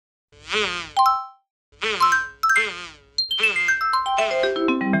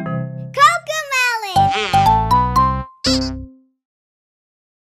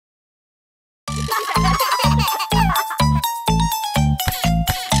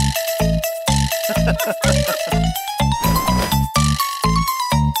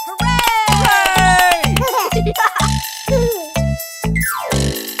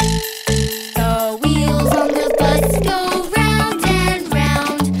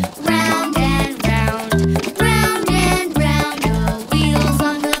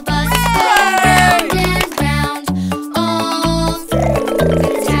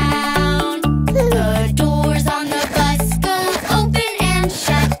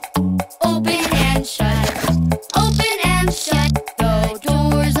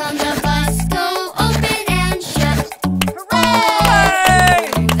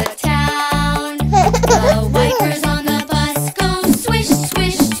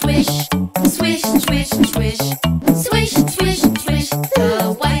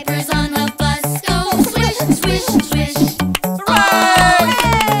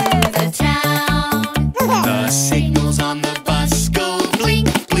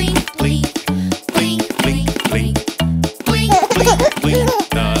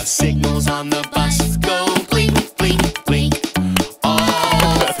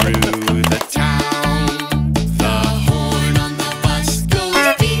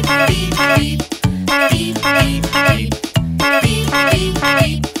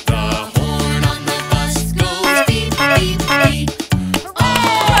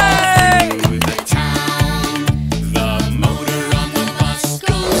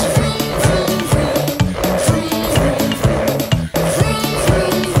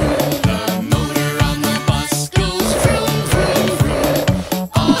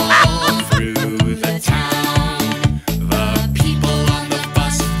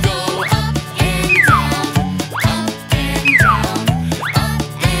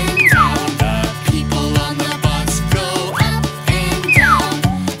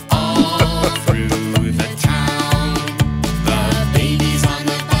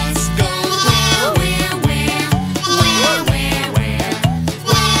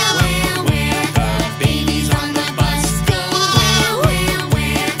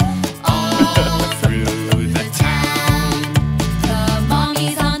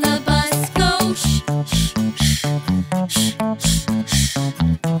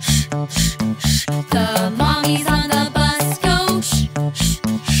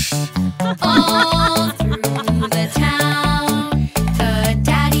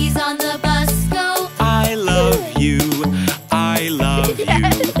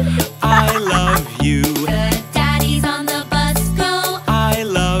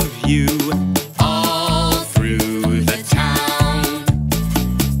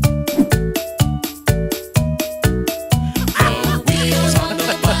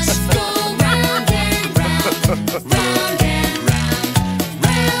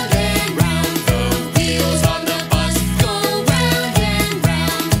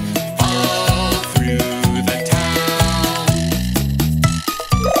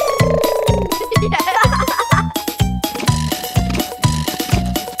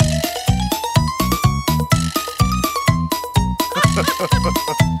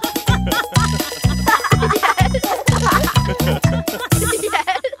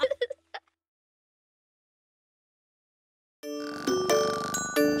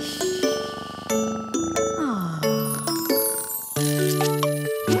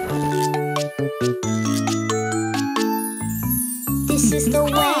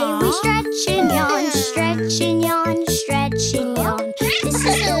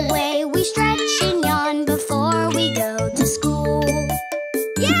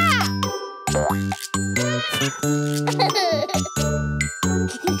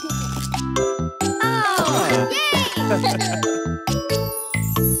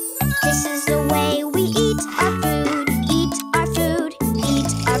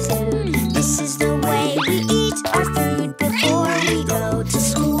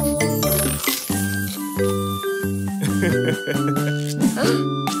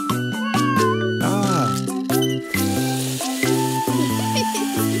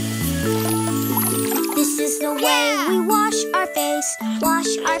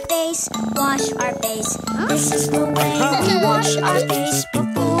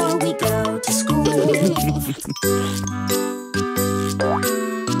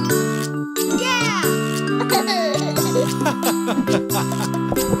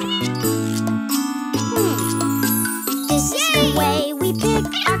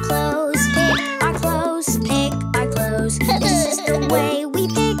This is the way we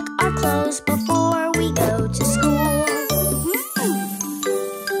pick our clothes.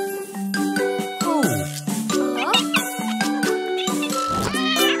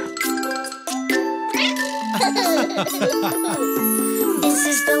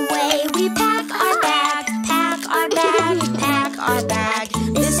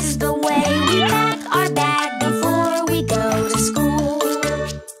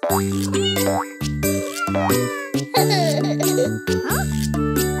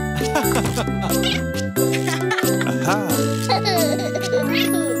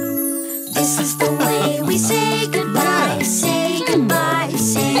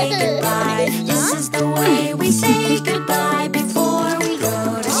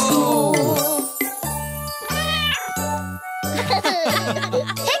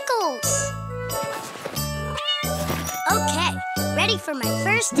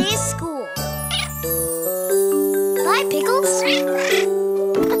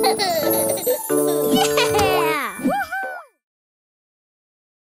 When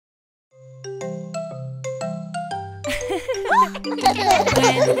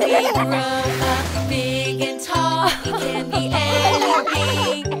we grow up big and tall, we can be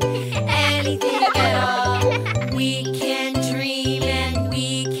anything, anything at all. We can dream and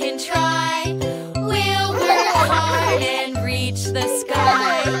we can try. We'll work hard and reach the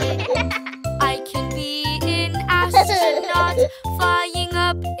sky. I can be an astronaut flying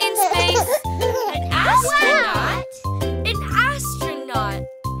up in space. An astronaut? An astronaut.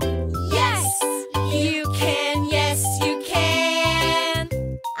 Yes, you can, yes, you can.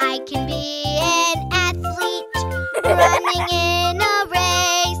 I can be an athlete running in a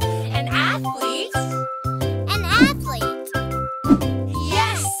race. An athlete? An athlete.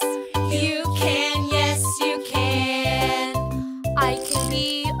 Yes, you can, yes, you can. I can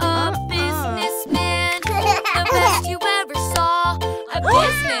be a businessman, the best you ever saw. A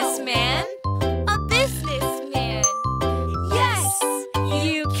businessman? A businessman. Yes,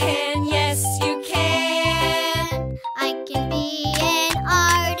 you can, yes, you can. I can be an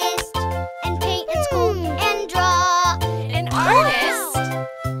artist and paint and sculpt and draw. An artist?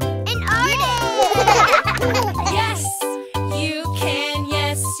 An artist. Yes, you can,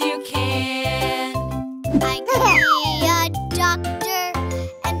 yes, you can. I can be a doctor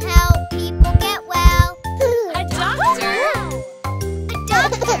and help people get well. A doctor? A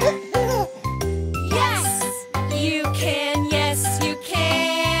doctor. Yes, you can, yes, you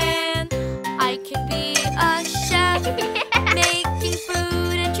can. I can be a chef, making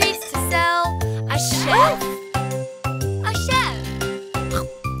food and treats to sell. A chef? A chef.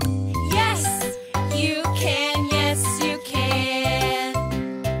 Yes, you can, yes, you can.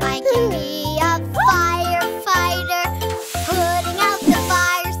 I can be a firefighter putting out the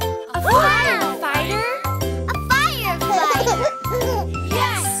fires. A firefighter? A firefighter.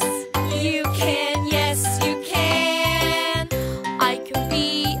 Yes, you can, yes, you can. I can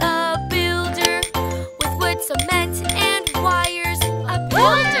be a builder with wood, cement, and wires. A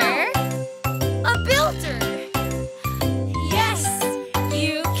builder? A builder. Yes,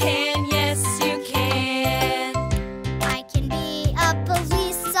 you can, yes, you can. I can be a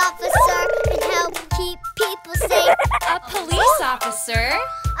police officer and help keep people safe. A police officer?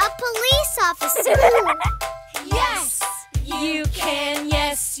 A police officer. Yes, you can,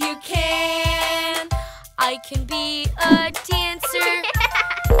 yes, you can. I can be a dancer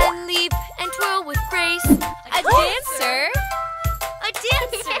and leap and twirl with grace. A dancer? A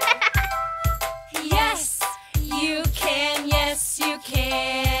dancer. Yes, you can, yes, you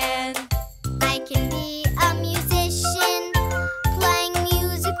can. I can be a musician playing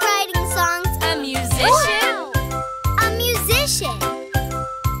music, writing songs. A musician? A musician.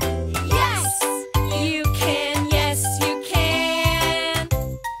 Yes, you can, yes, you can.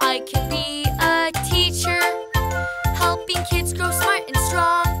 I can be a teacher, helping kids grow smart and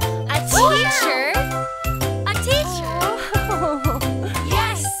strong. A teacher? A teacher.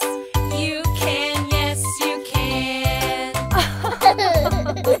 Yes, you can, yes, you can.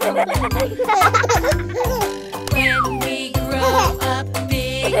 When we grow up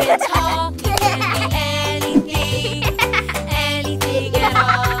big and tall, we can be anything, anything at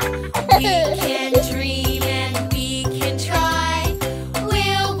all. We can dream and we can try.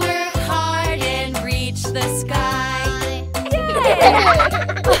 We'll work hard and reach the sky.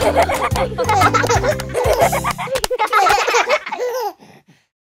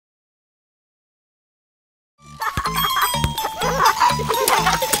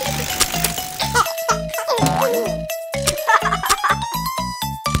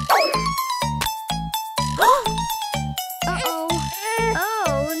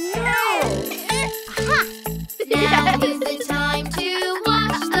 Now is the time to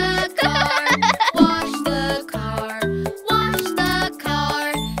wash the car. Wash the car. Wash the car.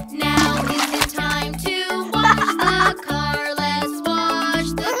 Now is the time to wash the car. Let's wash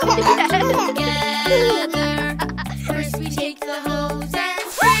the car together. First we take the hose and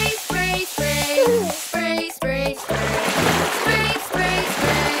spray, spray, spray. Spray, spray, spray. Spray, spray,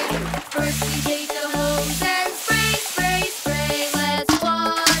 spray. First we take the hose and spray, spray, spray. Let's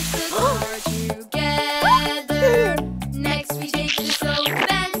wash the car together. Next we take the soap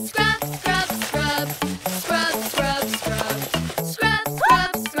and scrub, scrub, scrub. Scrub, scrub, scrub. Scrub,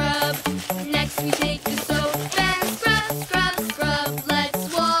 scrub, scrub. Next we take the soap and scrub, scrub, scrub. Let's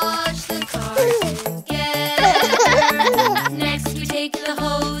wash the car together. Next we take the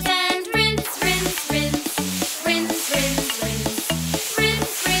hose and rinse, rinse, rinse. Rinse, rinse, rinse.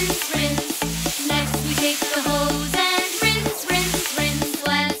 Rinse, rinse, rinse. Next we take the hose and rinse, rinse, rinse.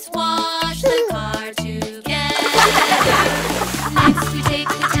 Let's wash the car together. Next we take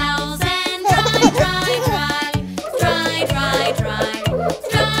the towel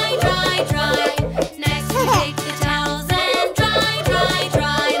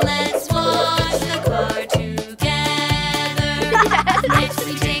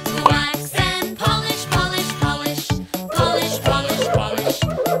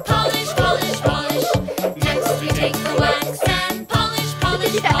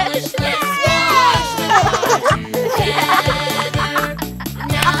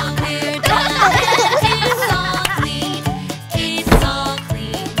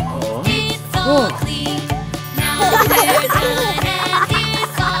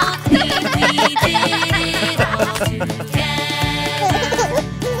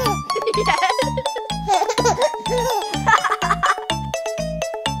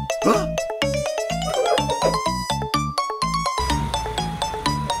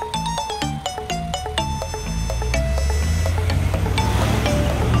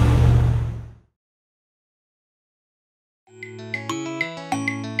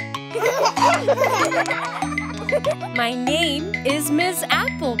My name is Miss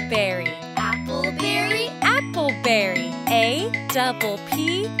Appleberry. Appleberry. Appleberry. A-double-P-L-E.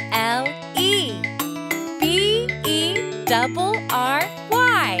 B-E-double-R-Y.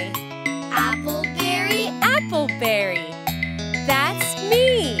 Appleberry. Appleberry. That's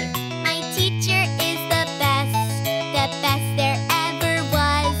me. My teacher is the best there ever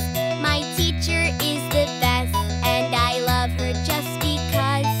was. My teacher is the best, and I love her just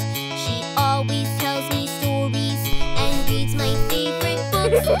because. She always tells me stories and reads my favorite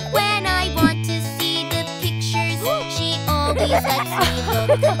books. When I want to see the pictures, she always lets me look.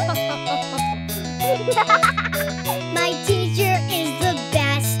 My teacher is the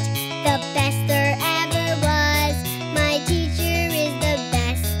best there ever was. My teacher is the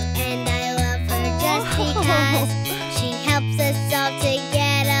best, and I love her just because. She helps us all to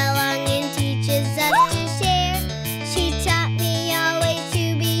get along and teaches us to share. She taught me always to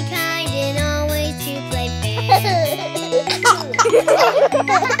be kind and always to play fair.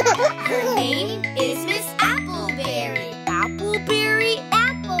 Her name is Miss Appleberry. Appleberry.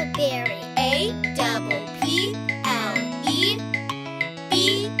 Appleberry. A-double-P-L-E.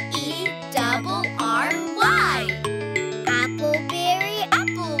 B-E-double-R-Y. Appleberry.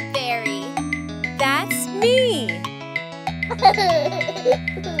 Appleberry. That's me.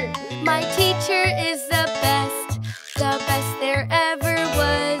 My teacher is the best there ever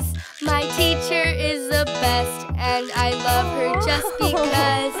was. My teacher is the best, and I love her just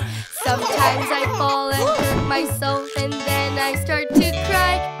because. Sometimes I fall and hurt myself, and then I start to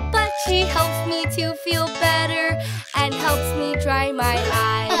cry. But she helps me to feel better and helps me dry my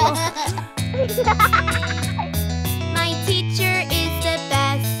eyes. My teacher is the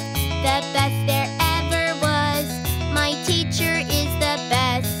best there ever was. My teacher is the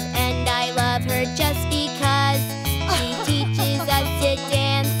best, and I love her just because. She teaches us to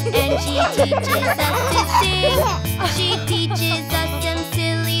dance, and she teaches us to sing. She teaches us some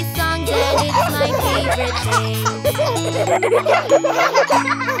silly songs, and it's my favorite thing.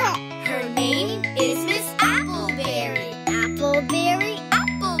 Her name is Miss Appleberry. Appleberry.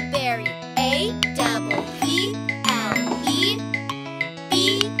 Appleberry. A-double-P-L-E.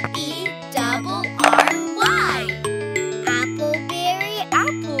 B-E-double-R-Y. Appleberry.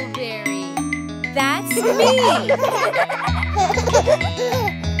 Appleberry. That's me.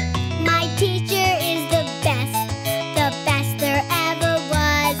 My teacher is the best there ever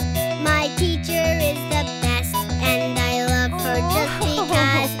was. My teacher is the best, and I love her just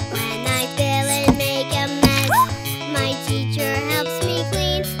because. When I spill and make a mess, my teacher helps me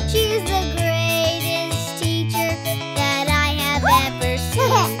clean. She's the greatest teacher that I have ever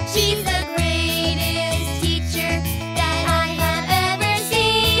seen. She's the greatest teacher that I have ever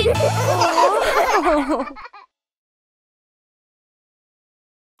seen.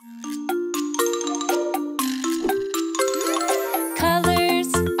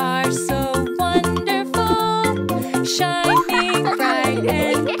 Colors are so wonderful, shining bright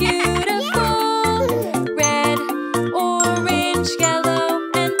and beautiful. Red, orange, yellow,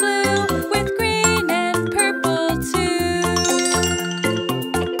 and blue, with green and purple too.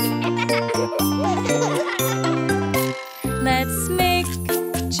 Let's make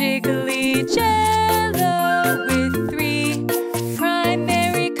jiggly jello with 3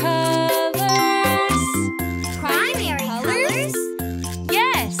 primary colors. Primary colors?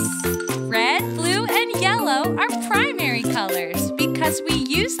 Yes! Red, blue, and yellow are primary colors because we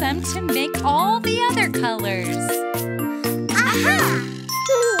use them to make all the other colors. Aha!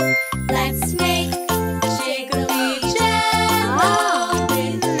 Let's make jiggly jello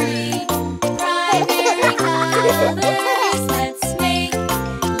with 3 primary colors. Let's make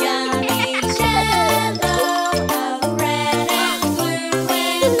yummy jello of red and blue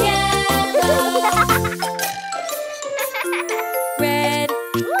and yellow. Red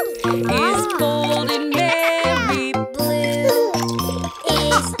is bold and merry. Blue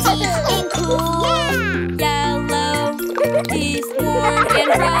is deep and cool. Yellow is warm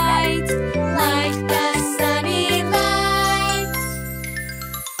and bright, like the sunny lights.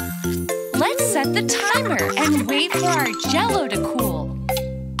 Let's set the timer and wait for our jello to cool.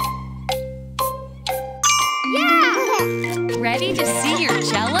 Ready to see your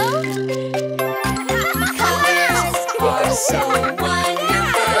jello? Colors Are so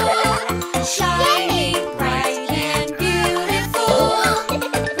wonderful, shining bright and beautiful.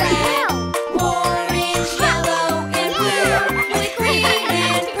 red, Orange, yellow, and blue, with green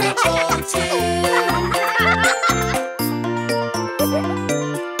and purple too.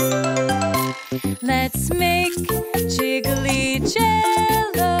 Let's make jiggly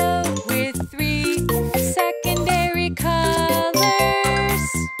jello with 3 secondary colors.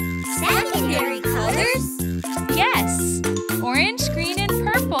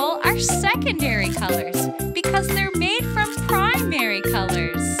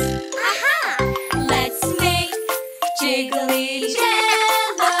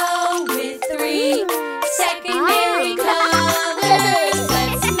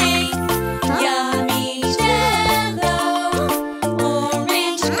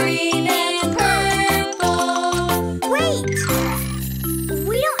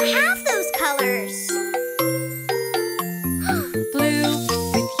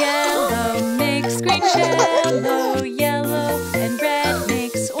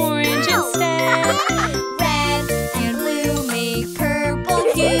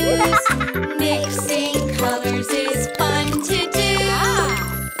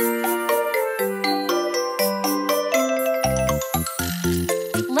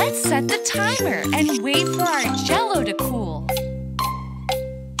 Let's set the timer and wait for our Jell-O to cool.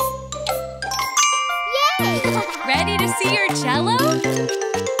 Yay! Ready to see your Jell-O?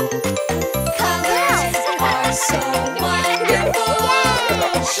 Colors are so wonderful,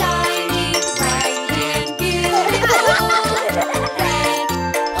 shining bright and beautiful. Red,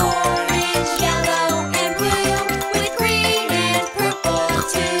 orange, yellow, and blue, with green and purple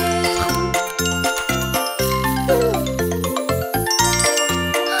too.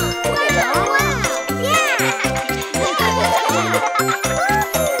 Wow! Yeah!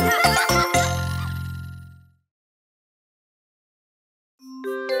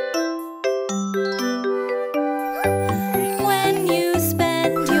 When you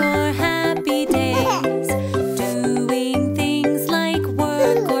spend your happy days doing things like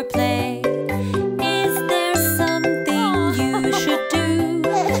work or play, is there something you should do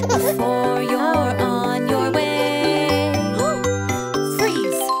before you're on your way?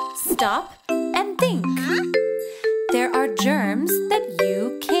 Freeze, stop, and think. There are germs that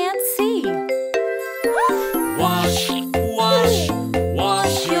you can't see. Wash, wash,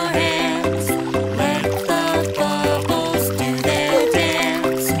 wash your hands. Let the bubbles do their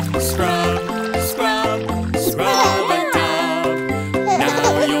dance. Scrub, scrub, scrub a dub.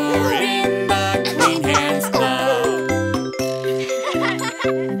 Now you're in the Clean Hands Club.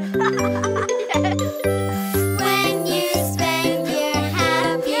 When you spend your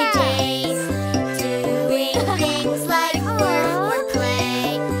happy days doing things like work or play,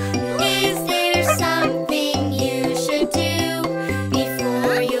 is there something you should do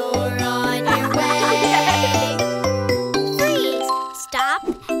before you're on your way? Freeze, stop,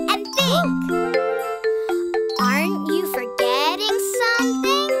 and think. Aren't you forgetting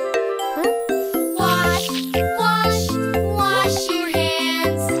something? Wash, wash, wash your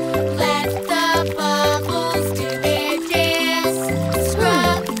hands. Let the bubbles do their dance.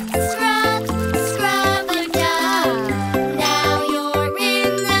 Scrub, scrub, scrub a dub. Now you're in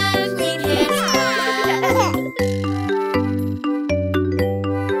the Clean Hands Club.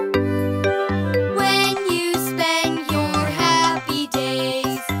 When you spend your happy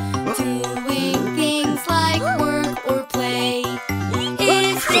days doing things like work or play,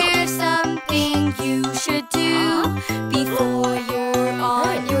 is there something you should do before you're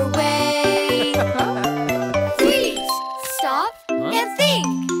on your way? Freeze, stop, and think.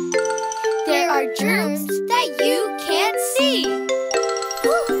 There are germs that you can't see.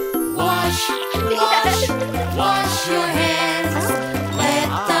 Wash, wash, wash your hands. Let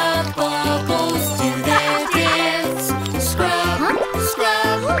the bubbles do their dance. Scrub,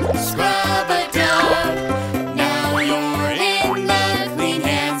 scrub, scrub a dub. Now you're in the Clean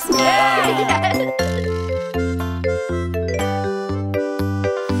Hands Club.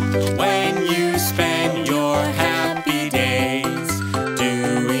 When you spend your happy days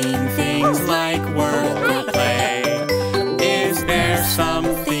doing things like work or play, is there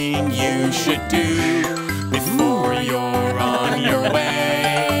something you should do before you're on your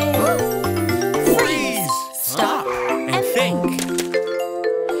way? Freeze! Stop and think.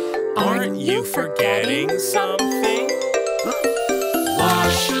 Aren't you forgetting something?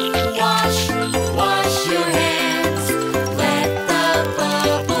 Wash, wash, wash your hands. Let the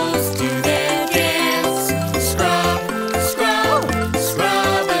bubbles do their dance. Scrub, scrub,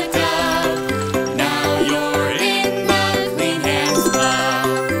 scrub a dub. Now you're in the Clean Hands Club.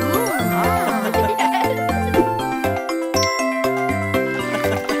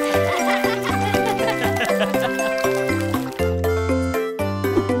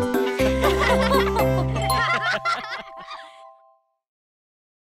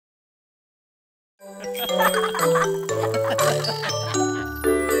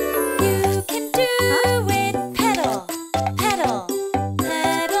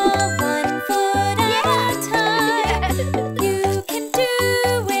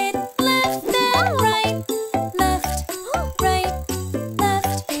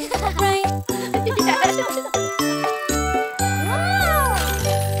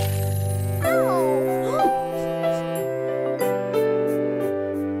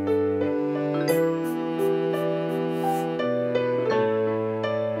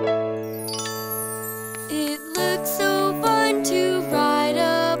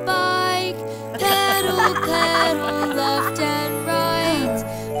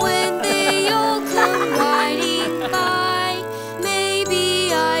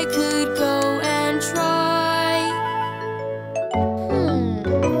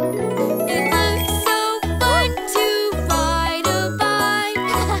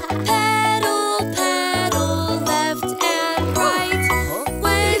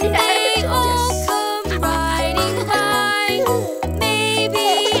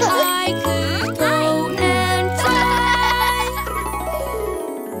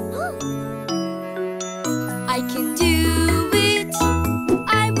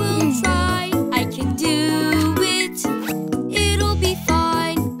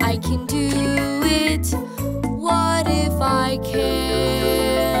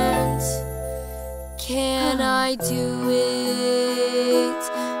 I do it?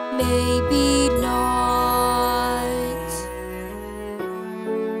 Maybe not.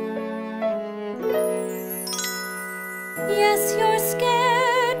 Yes, you're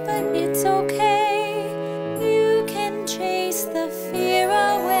scared, but it's okay. You can chase the fear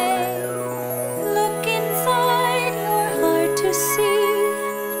away. Look inside your heart to see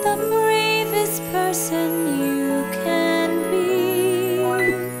the bravest person you can be.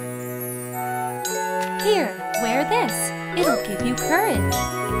 Here, wear this. It'll give you courage.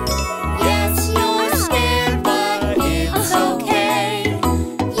 Yes, you're scared, but it's okay.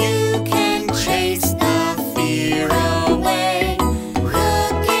 You can chase the fear away.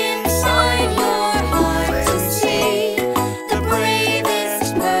 Look inside your heart to see the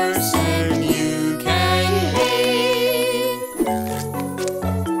bravest person you can be.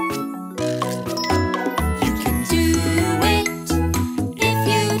 You can do it if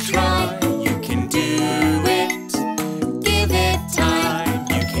you try. You can do it. Give it time.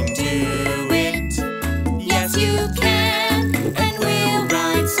 You can do it. Yes, you can. And we'll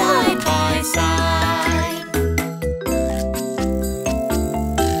ride side by side.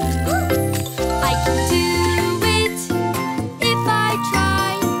 I can do it if I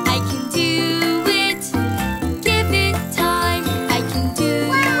try. I can do it. Give it time. I can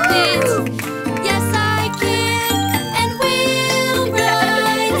do it. Yes, I can. And we'll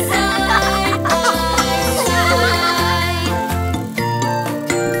ride side by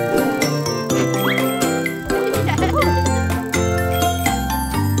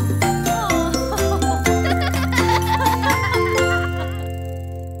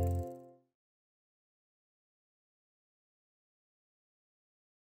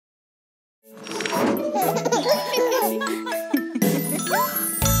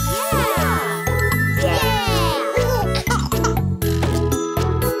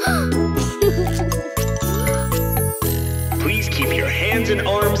Please keep your hands and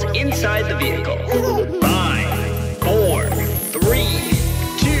arms inside the vehicle. 5, 4, 3,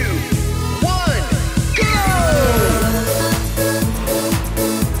 2, 1,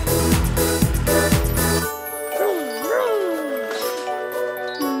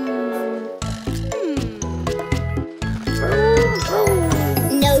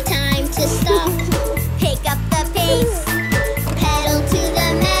 No time to stop. Pick up the pace. Pedal to the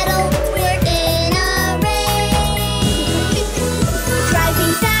metal. We're in a race.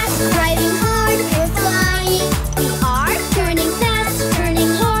 Driving fast, driving hard. We're flying. We are turning fast,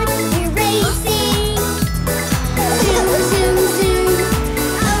 turning hard. We're racing. Zoom, zoom, zoom.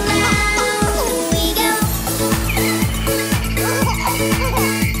 Around we go.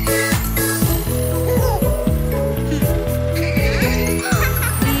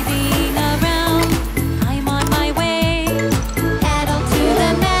 Weaving around, I'm on my way. pedal to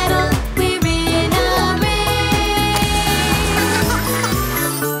the metal. We're in a race.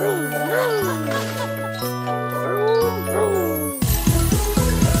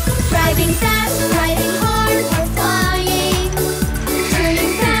 Driving fast, driving hard. We're flying.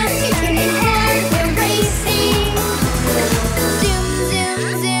 Turning fast, turning hard. We're racing. Zoom, zoom,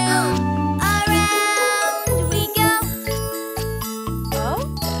 zoom. Around we go.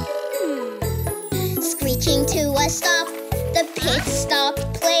 Screeching to a stop, the pit stop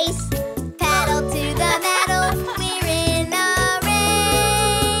place. Pedal to the metal, we're in a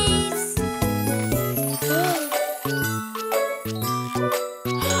race.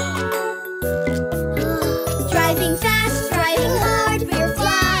 Driving fast, driving hard, we're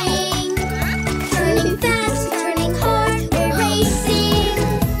flying. Turning fast, turning hard, we're racing.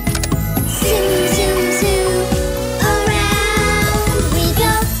 Zoom, zoom, zoom, around we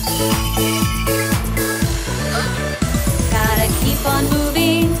go. Gotta keep on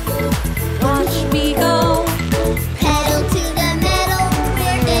moving. Watch me go. Pedal to the metal,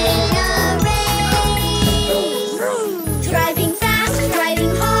 we're in a race. Driving fast,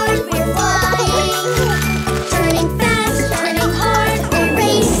 driving hard, we're flying. Turning fast, turning hard, we're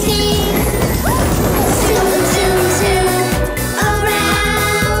racing. Zoom, zoom, zoom,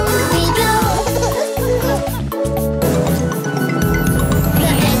 around we go. The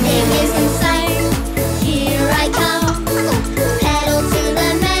ending is in sight, here I come. Pedal to the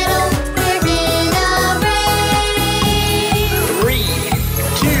metal, we're in a race. 3,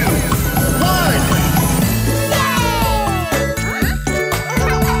 2, 1.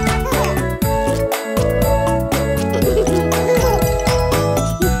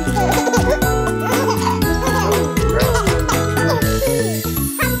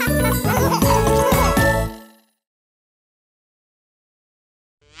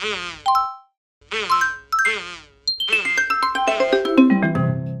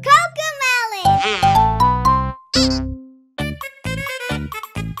 CoComelon!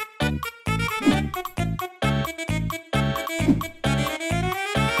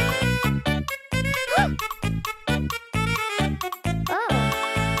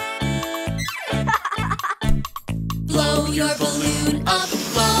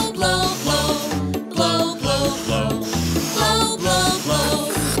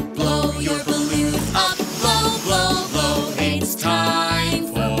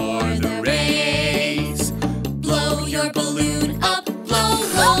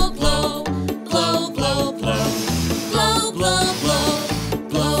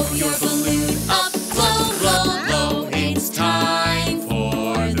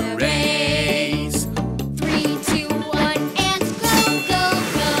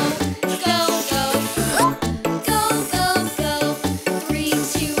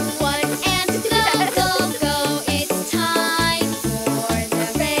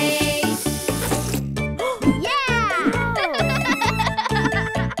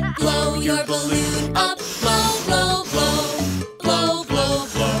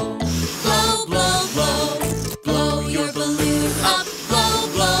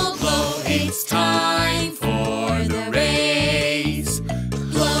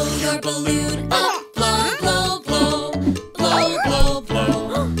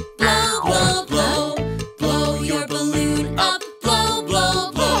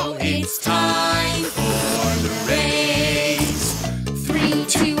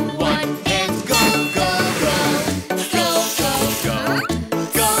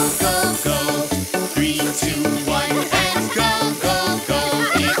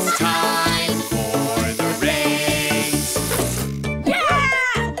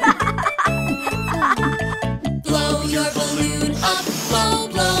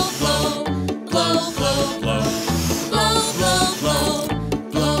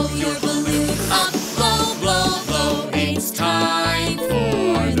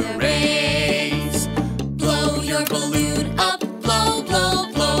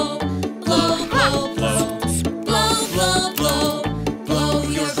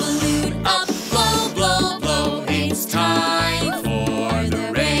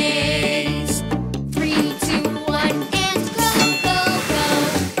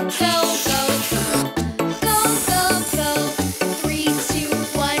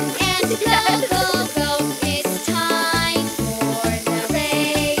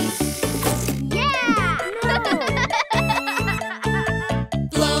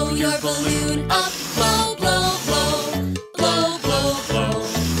 your balloon up, blow, blow, blow. Blow, blow, blow.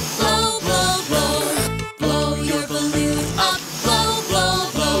 Blow, blow, blow. Blow your balloon up, blow,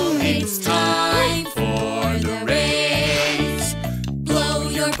 blow, blow. It's time for the race. Blow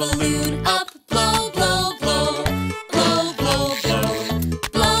your balloon up, blow, blow, blow. Blow, blow, blow.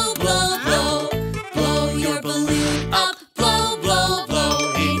 Blow, blow, blow. Blow your balloon up, blow, blow,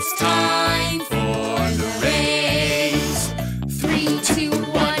 blow. It's time for the race. 3, 2,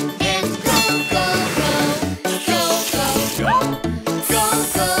 1, and go, go, go. Go, go, go. Go,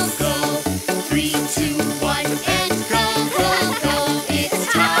 go, go. 3, 2, 1, and go, go, go. It's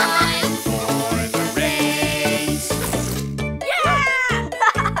time for the race.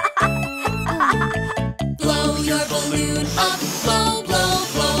 Blow your balloon up, blow, blow,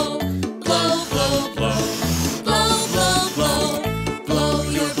 blow. Blow, blow, blow. Blow, blow, blow. Blow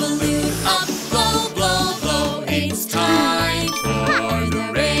your balloon up, blow, blow, blow. It's time for the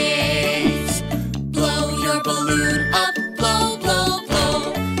race. Blow your balloon up, blow, blow,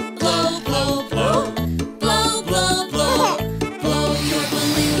 blow. Blow, blow, blow. Blow, blow, blow. Blow your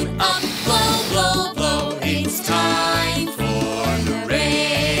balloon up, blow, blow, blow. It's time for the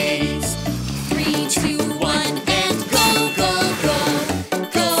race. 3, 2, 1, and go, go, go.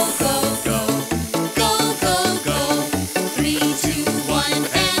 Go, go, go. Go, go, go. 3, 2, 1,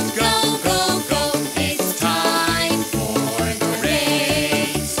 and go, go, go. It's time for the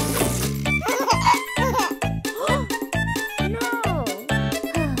race.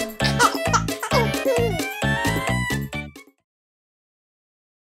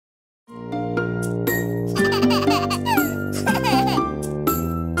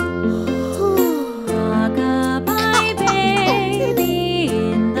 Rock-a-bye baby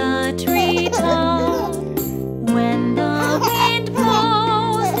in the treetop. When the wind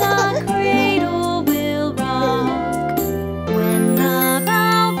blows, the cradle will rock. When the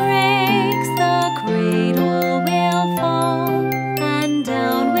bough breaks, the cradle will fall, and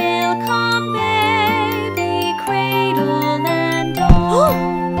down will come baby, cradle and all.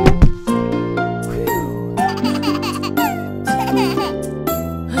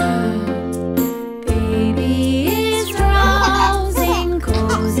 Baby is drowsing,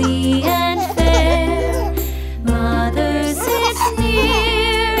 cozy and fair. Mother sits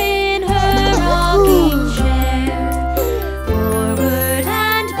near in her rocking chair. Forward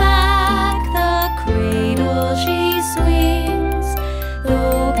and back the cradle she swings.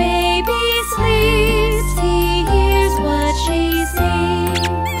 Though baby sleeps, he hears what she sings.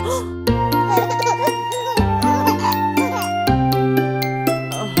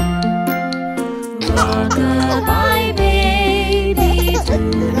 Rock-a-bye baby, do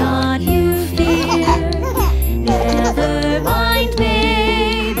not you fear. Never mind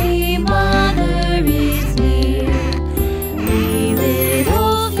baby, mother is near. 3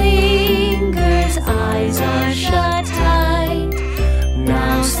 little fingers, eyes are shut tight.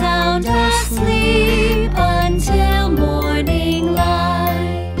 Now sound asleep until morning light.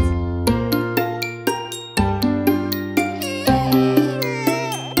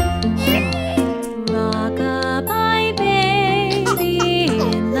 Rock-a-bye baby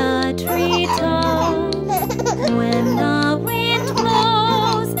in the treetop. When the wind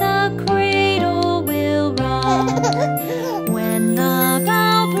blows, the cradle will rock. When the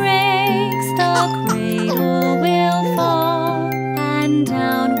bough breaks, the cradle will fall, and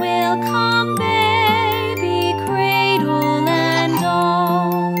down will come baby, cradle and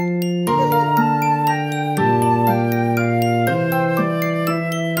all.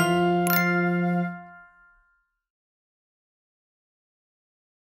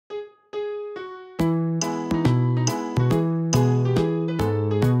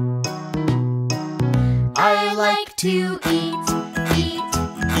 I like to eat, eat,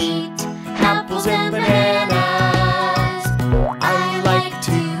 eat apples and bananas. I like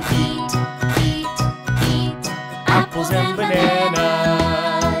to eat, eat, eat apples and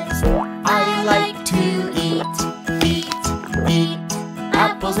bananas. I like to eat, eat, eat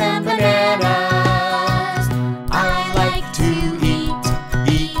apples and bananas. I like to eat,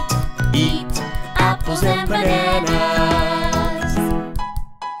 eat, eat apples and bananas.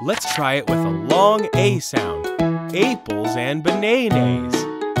 Let's try it with a long A sound. Apples and bananas.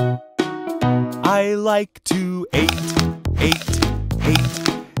 I like to eat,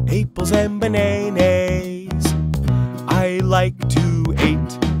 apples and bananas. I like to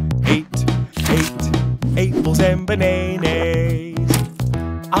eat, apples and bananas.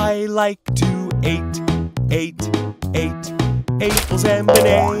 I like to eat, apples and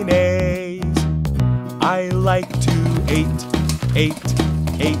bananas. I like to eat,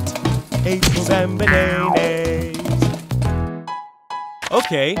 apples and bananas.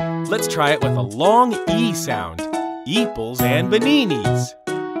 Okay, let's try it with a long E sound. Eeples and bananas.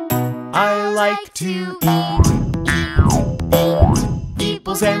 I like to eat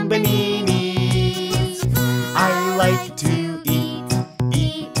eeples and bananas. I like to eat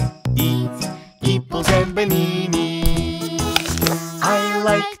eeples and bananas. I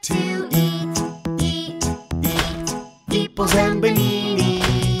like to eat eeples and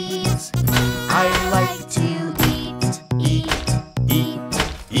bananas. I like to eat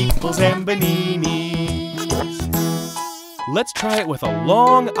eeples and bananas. Let's try it with a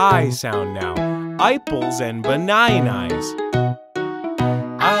long I sound now. Eiples and bananas.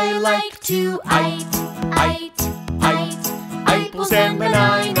 I like to eat eiples and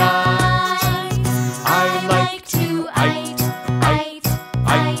bananas. I like to eat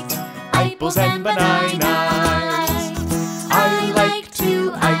eiples and bananas. I like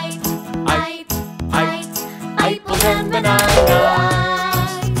to eat eiples and bananas.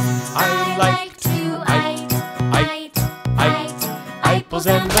 I like to eat eiples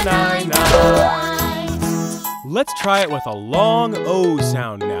and bananas. Let's try it with a long O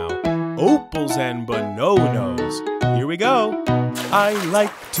sound now. Opals and bananas. Here we go. I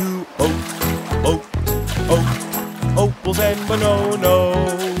like to opals and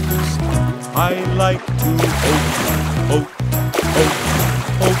bananas. I like to opals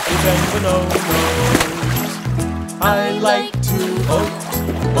and bananas. I like to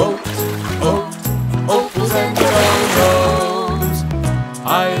opals and bananas.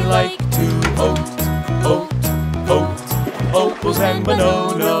 I like to opals and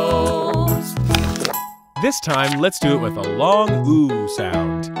bananas. This time, let's do it with a long oo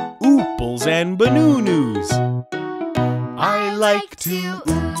sound. Ooples and bananas. I like to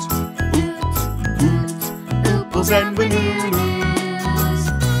ooples and bananas.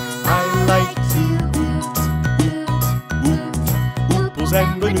 I like to ooples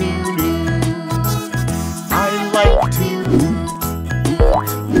and bananas. I like to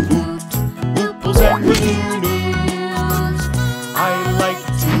ooples and bananas. I like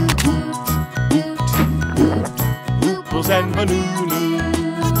to ooples and bananas.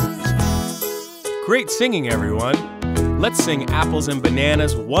 Great singing, everyone. Let's sing apples and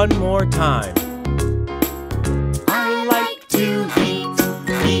bananas one more time. I like to eat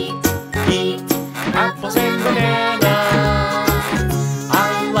apples and bananas.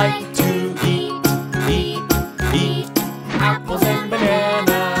 I like to eat apples and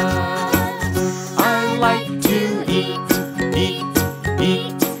bananas. I like to eat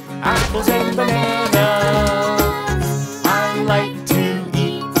apples and bananas. I like to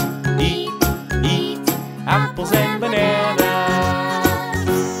eat apples and bananas.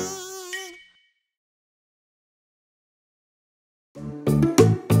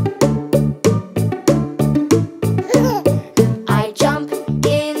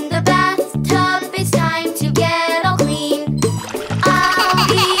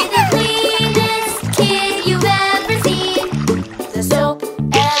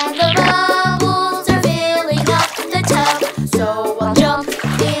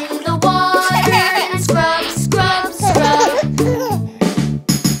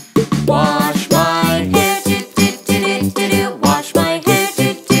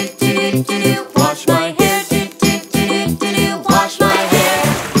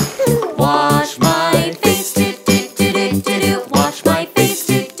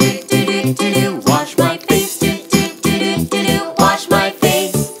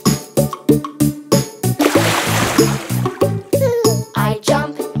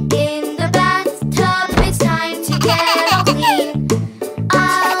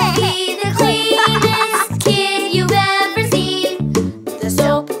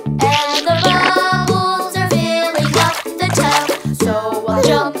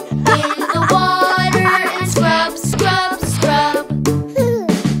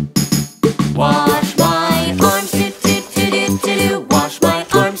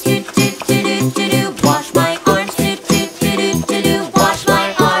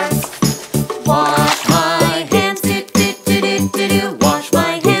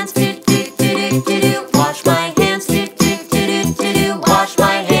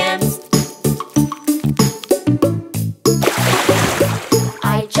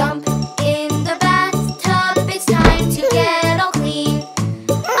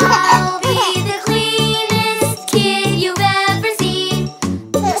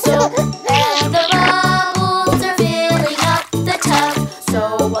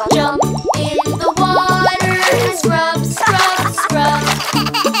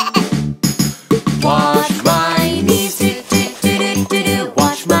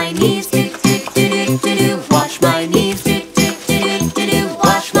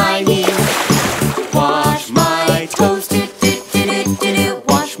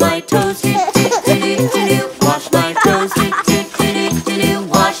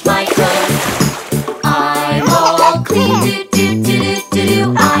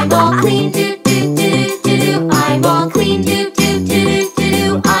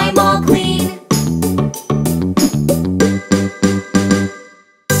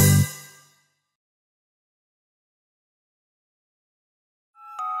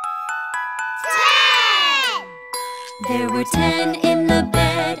 There were 10 in the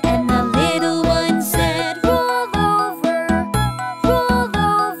bed, and the little one said, roll over, roll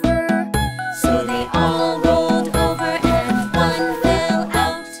over. So they all rolled over, and one fell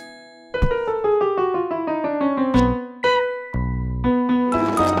out.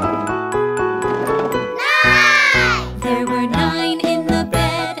 There were 9 in the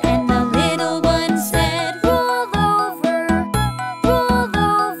bed, and the little one said, roll over, roll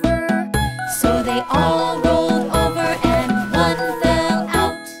over. So they all rolled over, and one fell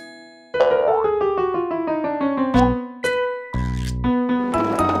out.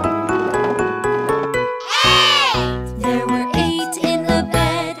 There were 8 in the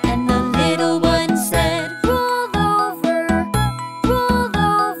bed, and the little one said, roll over, roll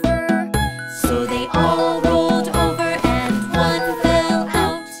over. So they all rolled over, and one fell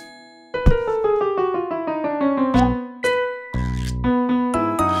out.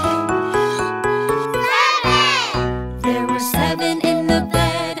 There were 7 in the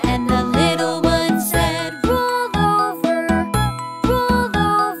bed, and the little one said, roll over, roll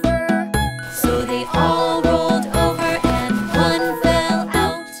over. So they all rolled over, and one fell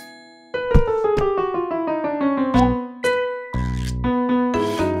out.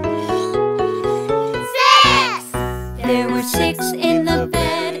 There were 6 in the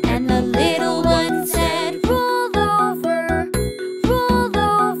bed, and the little one said, roll over, roll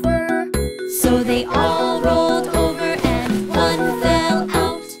over. So they all rolled over, and one fell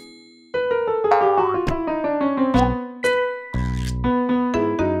out.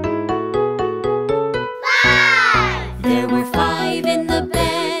 There were 5 in the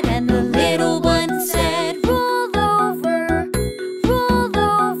bed, and the little one said, roll over, roll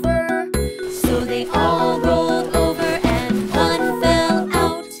over. So they all rolled over, and one fell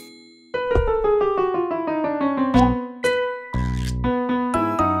out.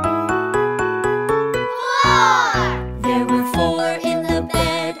 There were 4 in the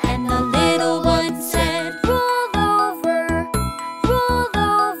bed, and the little one said, roll over, roll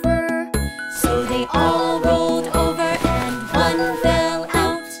over. So they all rolled over, and one fell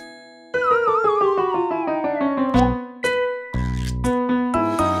out.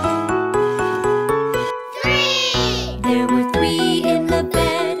 There were 3 in the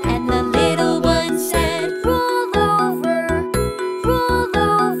bed, and the little one said, roll over, roll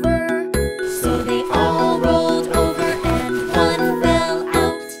over. So they all rolled over, and one fell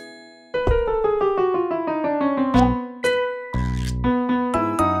out.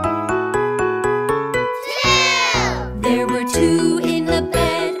 There were 2 in the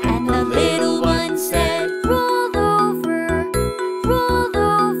bed, and the little one said, roll over, roll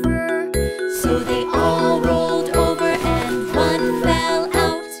over. So they all rolled over, and one fell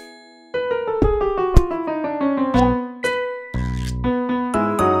out.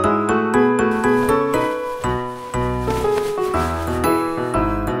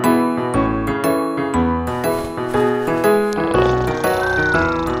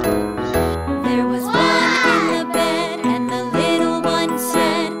 There was 1 in the bed, and the little one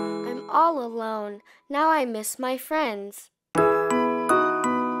said, I'm all alone. Now I miss my friends.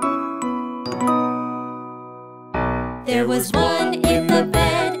 There was 1 in the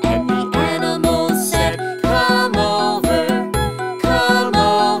bed, and the animals said, come over, come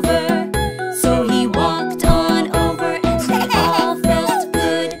over. So he walked on over, and they all felt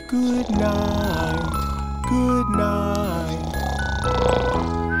good. Good night. Good night.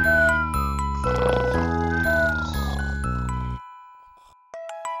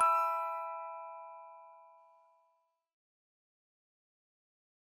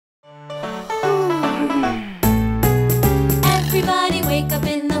 Everybody wake up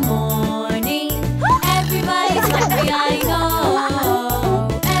in the morning. Everybody's hungry, I know.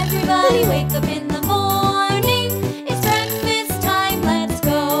 Everybody wake up in the morning. It's breakfast time, let's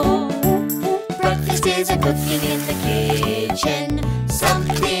go. Breakfast is a cooking in the kitchen.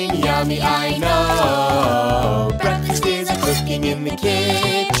 Something yummy, I know. Breakfast is a cooking in the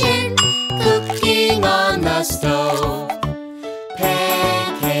kitchen. Cooking on the stove.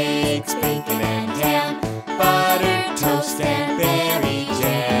 Pancakes, bacon and ham. Butter, toast and berry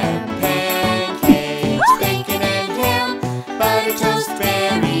jam. Pancakes, bacon and ham. Butter, toast,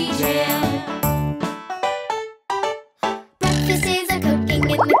 berry jam. Breakfast is a cooking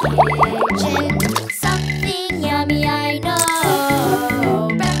in the kitchen. Something yummy, I know.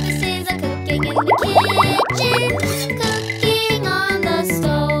 Breakfast is a cooking in the kitchen. Cooking on the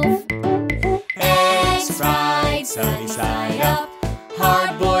stove. Eggs fried sunny side up.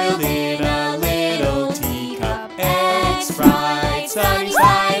 Hard boiled in a little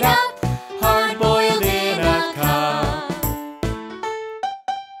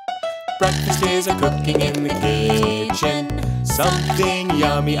Breakfast is a cooking in the kitchen. Something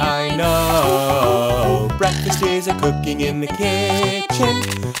yummy, I know. Breakfast is a cooking in the kitchen.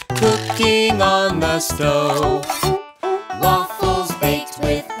 Cooking on the stove. Waffles baked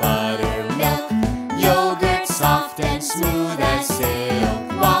with buttermilk. Yogurt soft and smooth as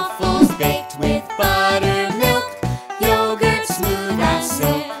silk. Waffles baked with buttermilk. Yogurt smooth as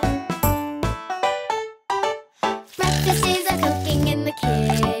silk. Breakfast is a cooking in the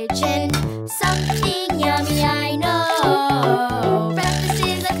kitchen. Something yummy, I know. Breakfast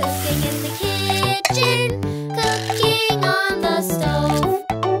is a cooking in the kitchen. Cooking on the stove.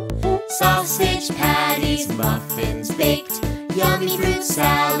 Sausage patties, muffins baked. Yummy fruit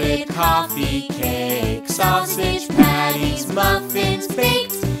salad, coffee cake. Sausage patties, muffins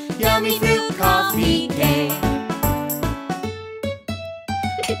baked. Yummy fruit coffee cake.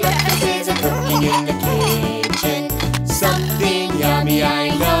 Breakfast is a cooking in the kitchen. Something yummy, I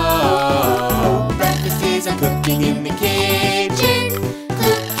know. Breakfast is a cooking in the kitchen.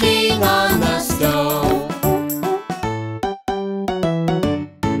 Cooking on the stove.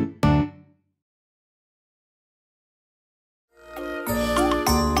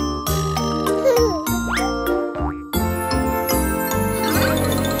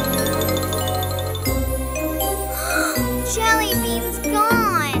 Jelly bean's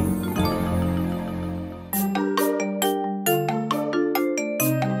gone.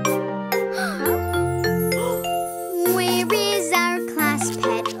 Where is our class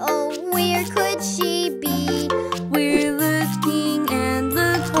pet? Oh, where could she be? We're looking and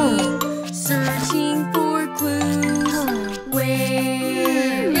looking, searching for clues.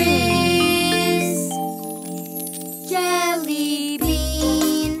 Where is Jelly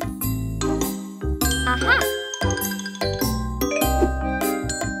bean. Aha!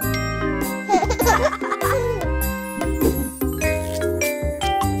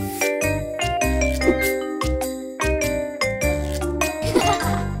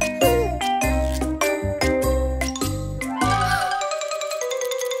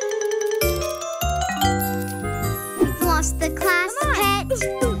 We've lost the class pet.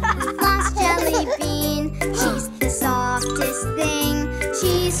 We've lost Jelly bean. She's the softest thing.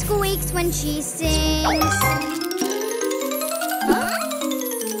 She squeaks when she sings.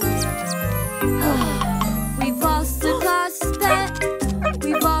 We've lost the class pet.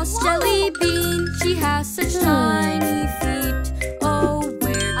 We've lost Jelly Bean. She has such tiny feet. Oh,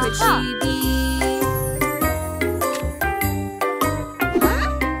 where could she be?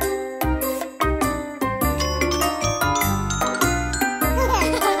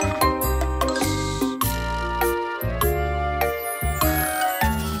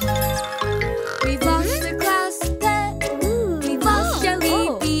 We've lost the class pet. We've lost Jelly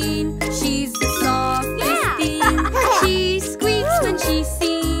Bean. She's the softest thing. She squeaks when she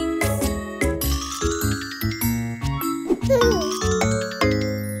sings.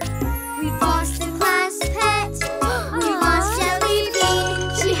 We've lost the class pet. We've lost Jelly bean.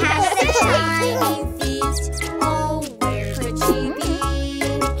 She has such tiny feet. Oh, where could she be?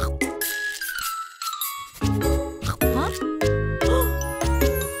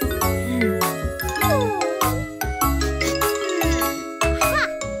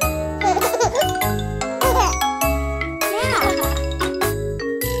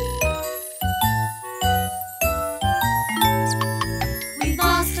 We've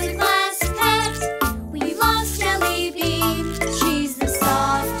lost the class pet. We've lost Jelly Bean. She's the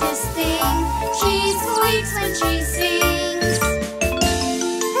softest thing. She squeaks when she sings.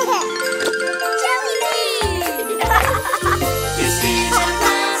 Jelly Bean! This is our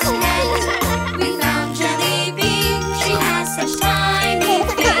class pet. We found Jelly Bean. She has such tiny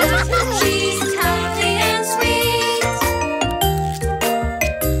feet. She's tiny and sweet.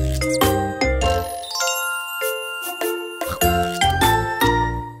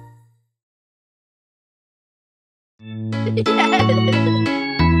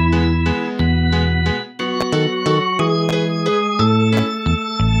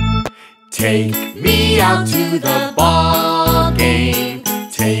 Take me out to the ball game.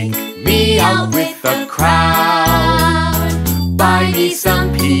 Take me out with the crowd. Buy me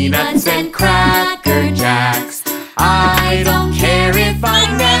some peanuts and cracker jacks. I don't care if I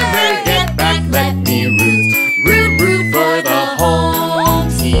never get back. Let me root for the home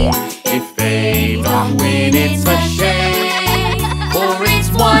team. If they don't win, it's a shame. For it's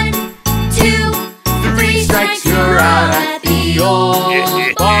 1, 2, 3 strikes, you're out at the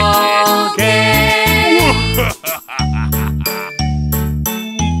old ball game.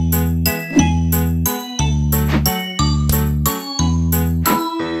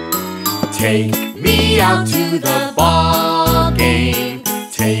 Take me out to the ball game.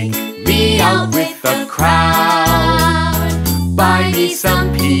 Take me out with the crowd. Buy me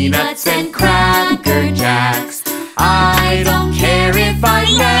some peanuts and cracker jacks. I don't care if I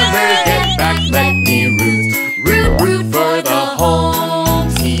never get back. Let me root for the home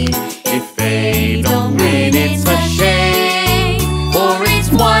team. If they don't win, it's a shame. For it's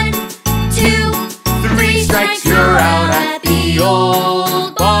 1, 2, 3 strikes, you're out at the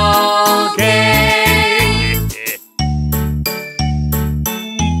old ball game.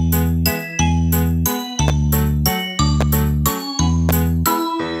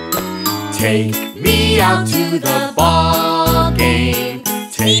 Take me out to the ball game.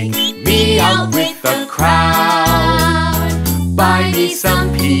 Take me out with the crowd. Buy me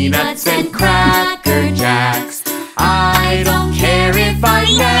some peanuts and cracker jacks. I don't care if I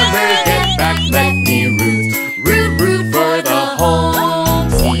never get back. Let me root for the home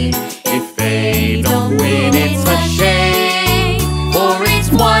team. If they don't win, it's a shame. For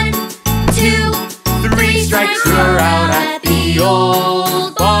it's 1, 2, 3 strikes, you're out at the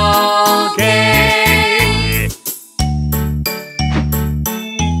old ball game.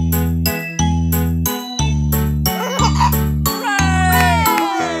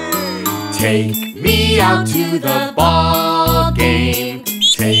 Take me out to the ball game.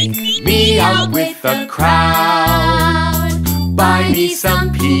 Take me out with the crowd. Buy me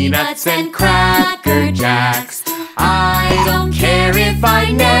some peanuts and cracker jacks. I don't care if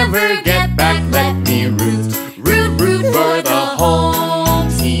I never get back. Let me root for the home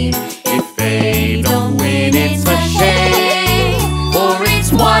team. If they don't win, it's a shame. For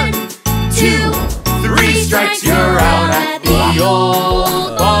it's 1, 2, 3 strikes, you're out at the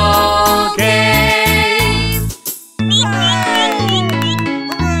old ball game.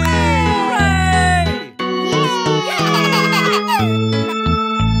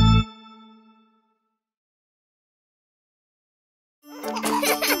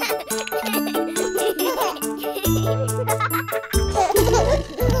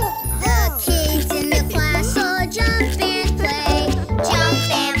 The kids in the class all jump and play, jump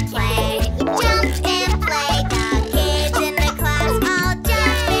and play, jump and play. The kids in the class all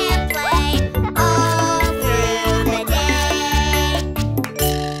jump and play all through the day.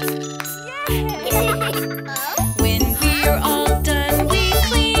 When we're all done, we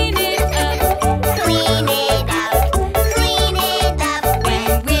clean it up. Clean it up, clean it up. When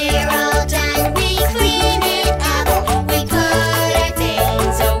we're all done, we clean it up. We put our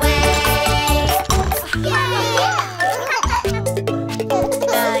things away.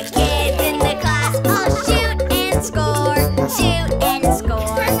 The kids in the class all shoot and score, shoot and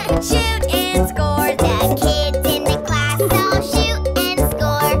score, shoot and score. The kids in the class all shoot and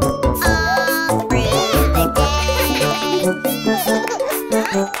score all through the day.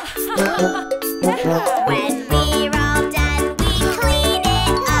 When we're all done, we clean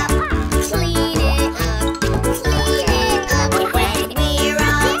it up, clean it up, clean it up. When we're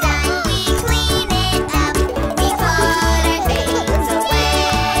all done, we clean it up. We put our things away.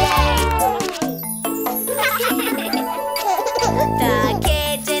 The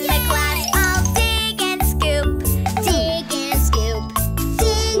kids in the class all dig and scoop, dig and scoop,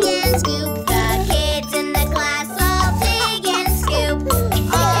 dig and scoop. The kids in the class all dig and scoop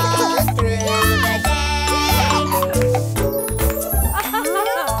all through the day.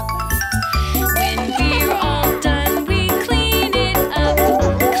 When we're all done, we clean it up,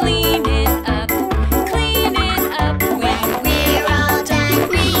 clean it up, clean it up. When We're all done,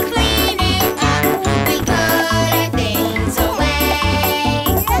 we clean it up. We put our things away.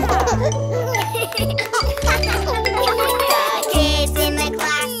 The kids in the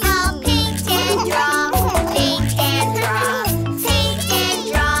class all paint and draw, paint and draw, paint and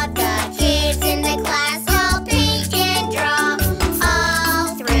draw. The kids in the class all paint and draw all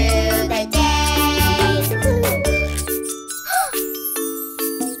through the day.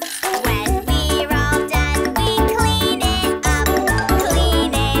 When we're all done, we clean it up,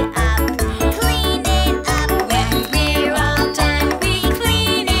 clean it up, clean it up. When we're all done, we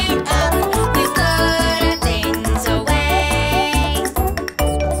clean it up. We put our things away.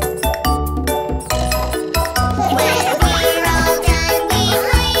 When we're all done, we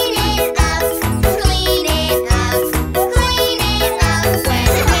clean it up, clean it up, clean it up. When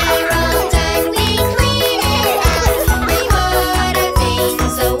we're all done, we clean it up. We put our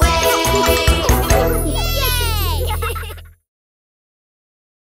things away. Yay!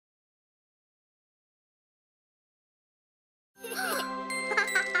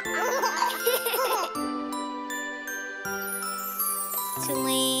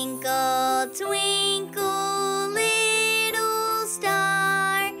 Twinkle, twinkle, little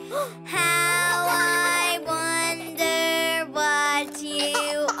star, how I wonder what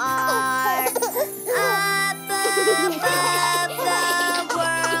you are.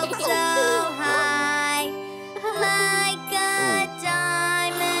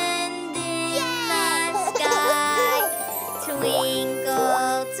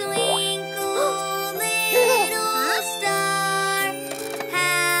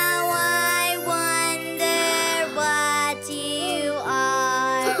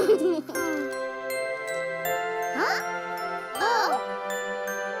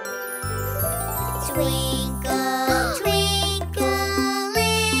 Twinkle, twinkle,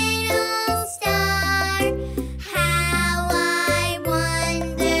 little star, how I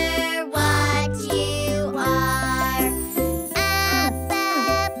wonder what you are. Up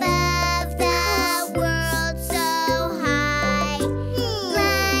above the world so high,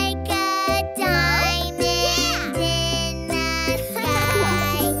 like a diamond in the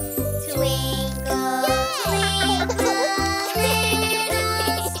sky. Twinkle, twinkle,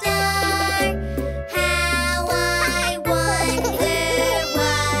 little star, how I wonder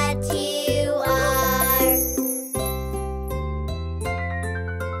what you are.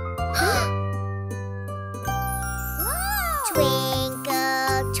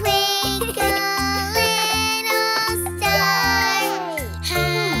 Twinkle, twinkle, little star,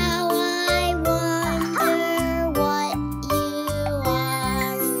 how I wonder what you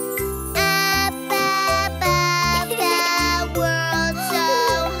are. Up above the world so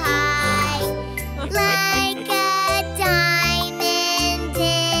high, like a diamond in the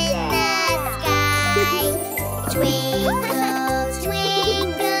sky. Twinkle,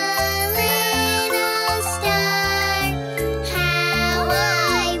 twinkle, little star, how I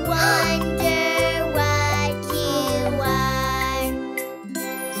wonder what you are.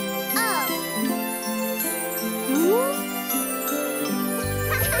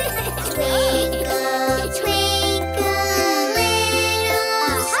 Twinkle, twinkle,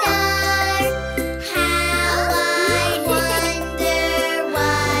 little star, how I wonder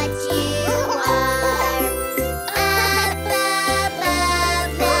what you are. Up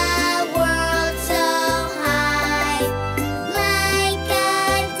above the world so high, like a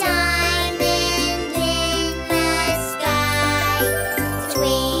diamond in the sky.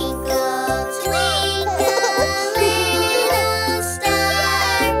 Twinkle, twinkle, little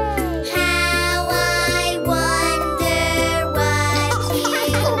star, how I wonder what you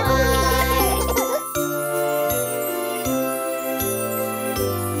are.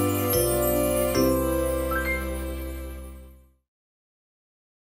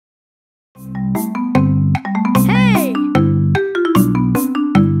 Hey!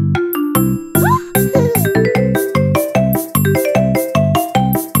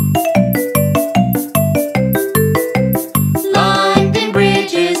 London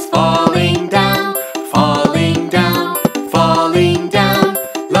Bridge is falling down, falling down, falling down.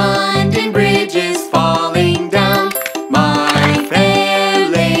 London Bridge is falling down, my fair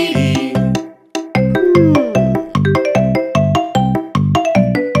lady.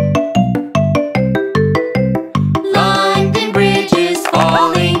 London Bridge is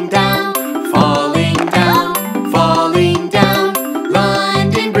falling down, falling down, falling down.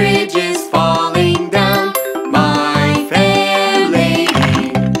 London Bridge is falling down, my fair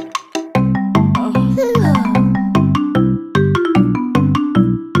lady.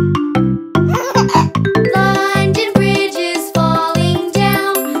 London Bridge is falling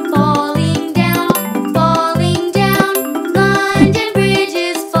down, falling down, falling down. London Bridge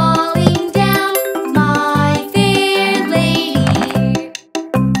is falling down, my fair lady.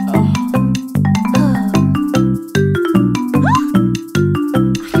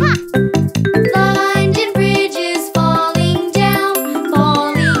 London Bridge is falling down,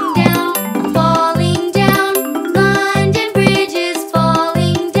 falling down, falling down. London Bridge is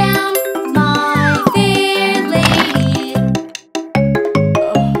falling down, my fair lady.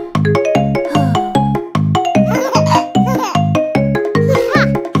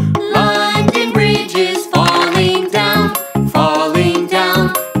 London Bridge is falling down, falling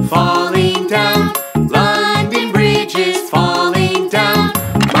down, falling down. London Bridge is falling down,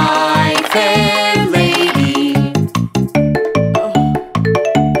 my fair lady.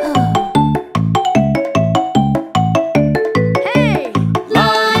 Hey!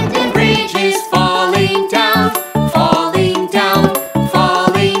 London Bridge is falling down, falling down,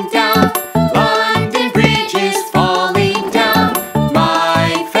 falling down. London Bridge is falling down,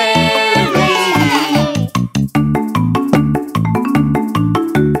 my fair lady.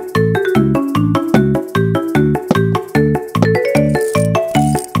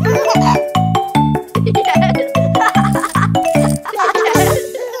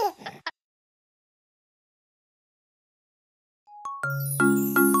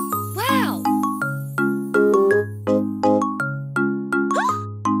 Wow!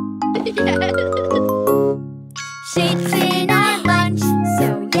 Shapes in our lunch,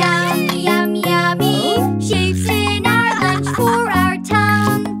 so yummy, yummy, yummy. Shapes in our lunch for our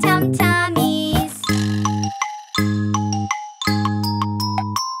tummies.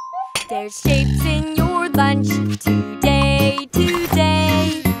 There's shapes in your lunch today,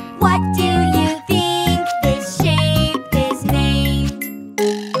 today. What do you think this shape is named?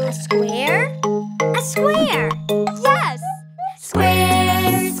 A square? square. Yes!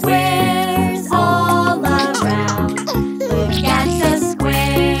 Squares, squares all around. Look at the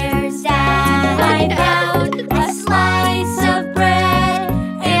squares that I found. A slice of bread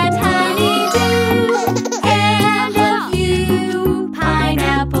and honeydew, and a few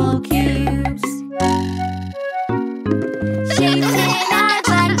pineapple cubes. Shapes in our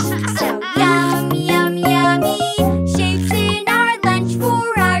lunch, so yum, yum, yummy. Shapes in our lunch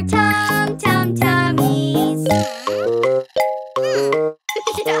for our tummies.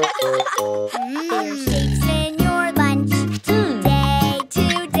 There's shapes in your lunch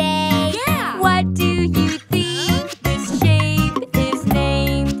today. What do you think this shape is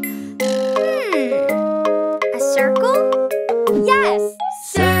named? A circle? Yes!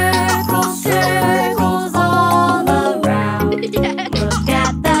 Circles, circles all around. Look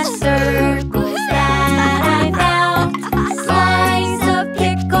at the circles that I found. Slice of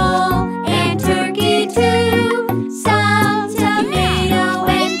pickle and turkey too. Some tomato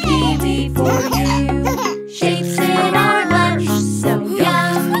and kiwi for you. Shapes in our lunch, so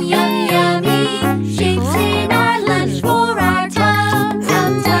yum, yum, yummy. Shapes in our lunch for our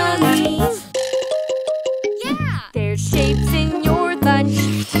tummies. There's shapes in your lunch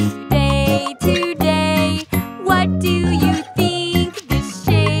today. What do you think this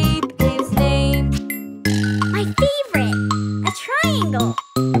shape is named? My favorite, a triangle.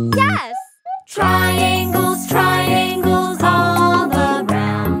 Yes! Triangles, triangles all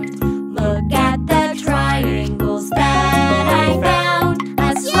around. Look at the triangles that I found.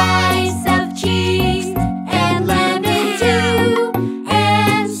 A slice of cheese and lemon too,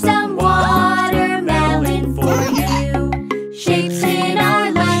 and some watermelon for you. Shapes in our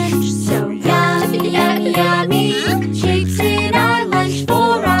lunch, so yum, yum, yummy. Shapes in our lunch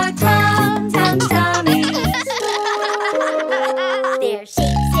for our tummies. There's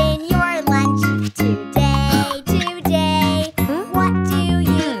shapes in your lunch today. What do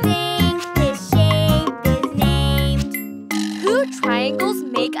you think this shape is named? Two triangles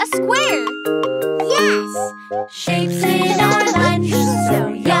make a square. Yes! Shapes in our lunch, so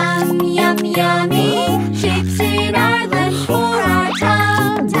yum, yum, yummy. Shapes in our lunch for our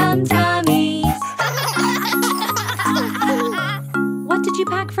tummies. What did you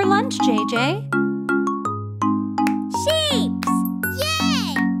pack for lunch, JJ? Shapes!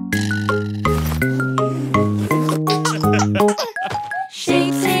 Yay!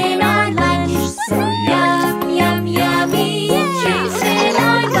 Shapes in our lunch, so yum, yum, yummy. Shapes in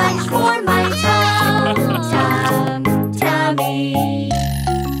our lunch for my tummy.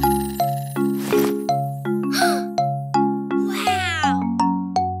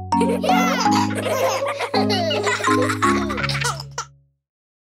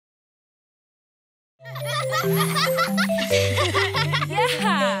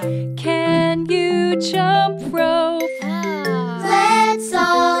 Can you jump rope? Let's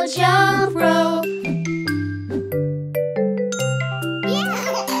all jump rope.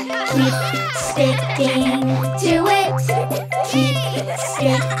 Keep sticking to it. Keep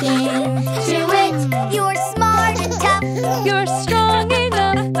sticking to it. You're smart and tough. You're strong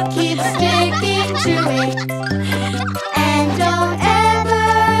enough. Keep sticking to it. And don't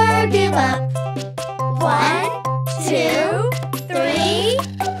ever give up. 1, 2, 3,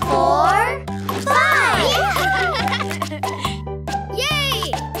 4, 5.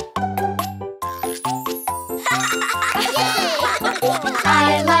 Yay!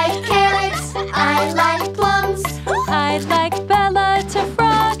 I like carrots. I like plums. I'd like Bella to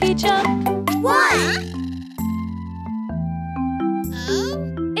froggy jump. 1.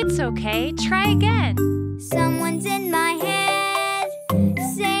 It's okay. Try again. Someone's in my head,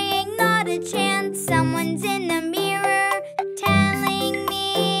 saying not a chance. Someone's in the mirror, telling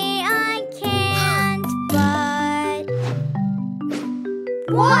me I can't. But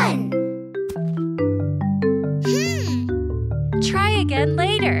 1. Try again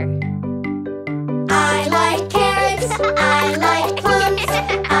later. I like carrots. I like plums.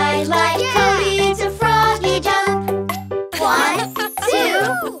 I like Cody to froggy jump. 1,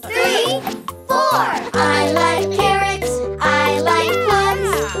 2, 3, 4. I like carrots. I like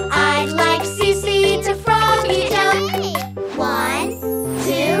plums. I like Cece to froggy jump. 1,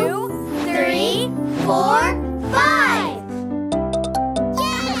 2, 3, 4, 5.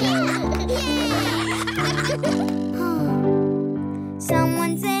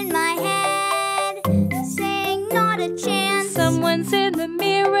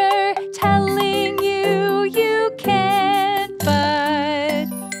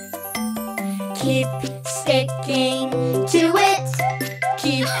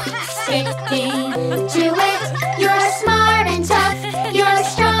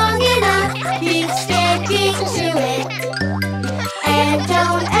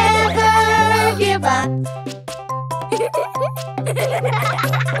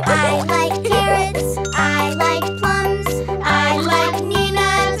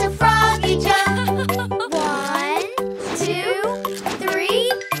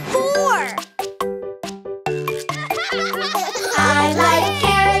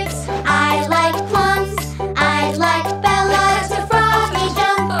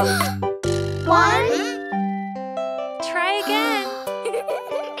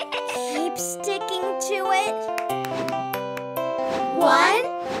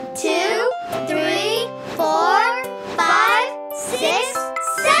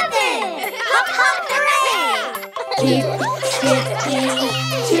 Hop, hop, hooray! Keep sticking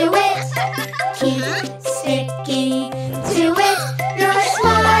to it. Keep sticking to it. You're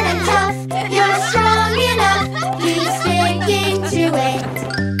smart and tough. You're strong enough. Keep sticking to it.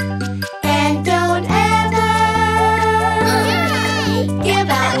 And don't ever give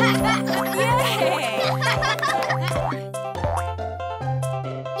up.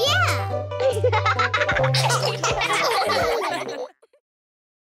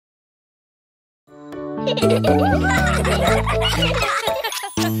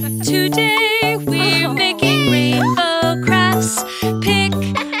 Today we're making rainbow crafts. Pick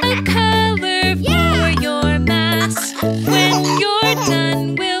a color for your mask. When you're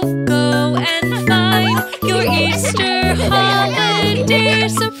done, we'll go and find your Easter holiday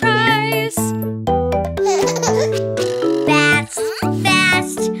surprise. Fast,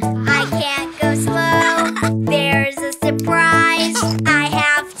 fast, I can't go slow. There's a surprise I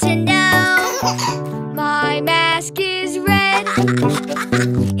have to know. My mask is red.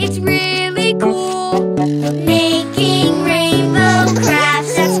 It's really cool. Making rainbow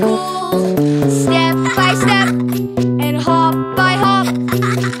crafts at school. Step by step and hop by hop.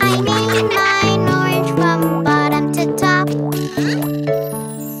 I made mine orange from bottom to top.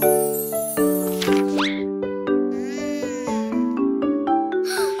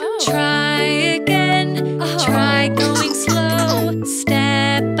 Try again, try going slow.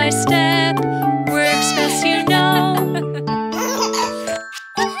 Step by step, works best you know.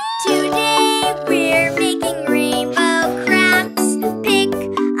 Today we're making rainbow crafts. Pick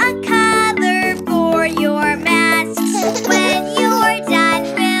a color for your masks. When you're done,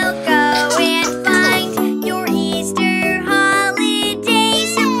 we'll go and find your Easter holiday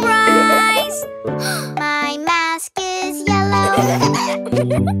surprise. My mask is yellow.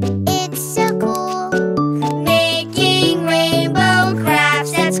 It's so cool. Making rainbow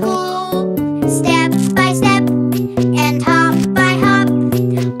crafts at school. Step by step and hop by hop.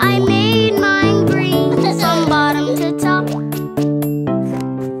 I made mine green from bottom to top.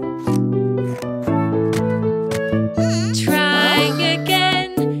 Trying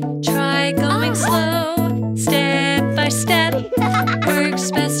again, try going slow. Step by step,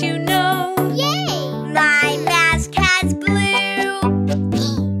 works best you know. Yay! My mask has blue.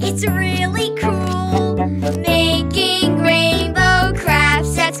 It's really cool. Making rainbow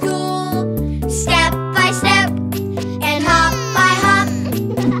crafts at school. Step by step and hop by hop.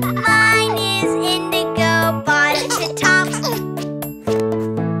 Mine is indigo, bottom to top.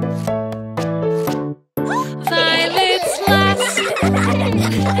 Violet's last,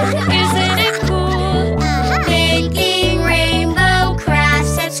 isn't it cool? Making rainbow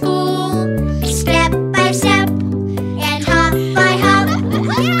crafts at school. Step by step and hop by hop.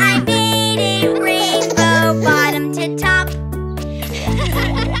 I made a rainbow, bottom to top.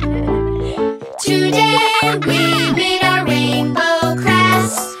 Today we made our rainbow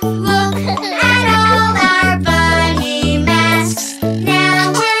crafts. Look at all our bunny masks.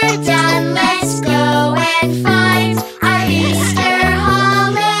 Now we're done, let's go and find our Easter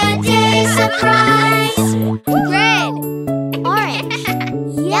holiday surprise. Red, orange,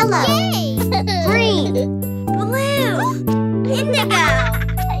 yellow, green, blue, indigo,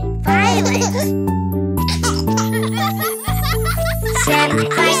 violet. Step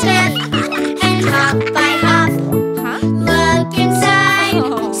by step and hop by hop. Look inside,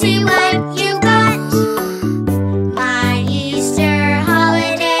 see what you got. My Easter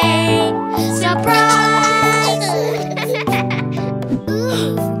holiday surprise.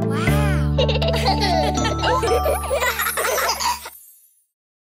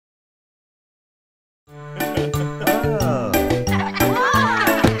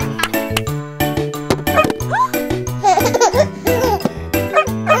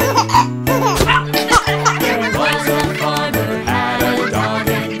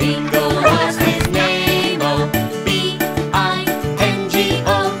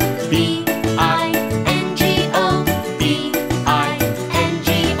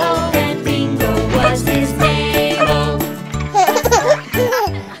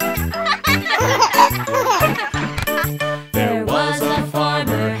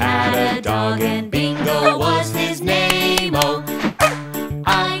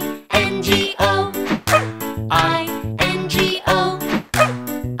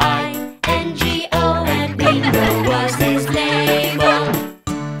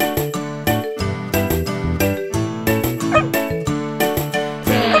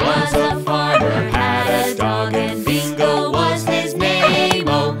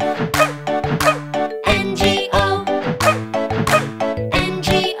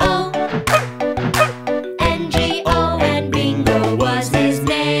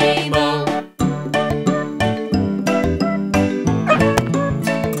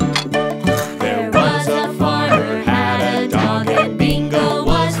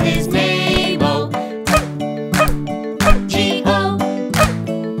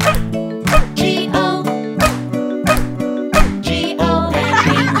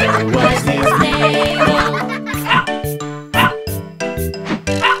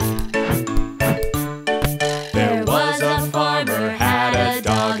 had a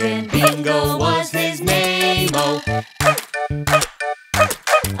dog and Bingo was his name. Oh,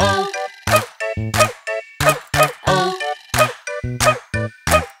 oh, oh,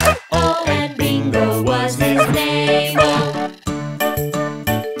 oh, and Bingo was his name. Oh.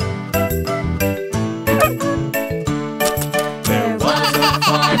 There was a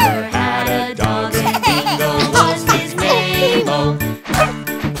farmer had a dog and Bingo was his name. Oh.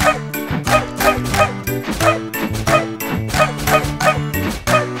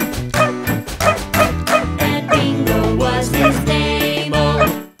 And Bingo was his name. Oh.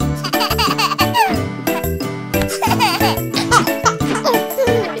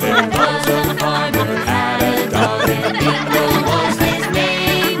 There was a farmer had a dog and Bingo was his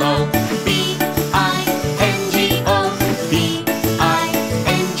name. Oh. B-I-N-G-O, B-I-N-G-O,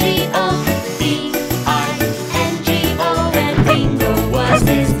 B-I-N-G-O, and Bingo was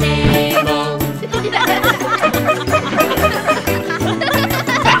his name. Oh.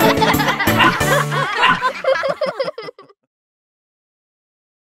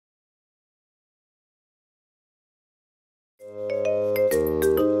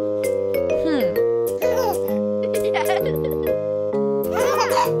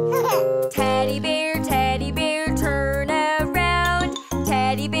 Teddy bear, turn around.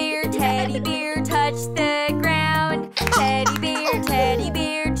 Teddy bear, touch the ground. Teddy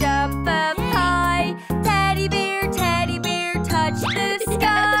bear, jump up high. Teddy bear, touch the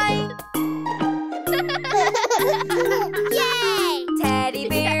sky. Yay! Teddy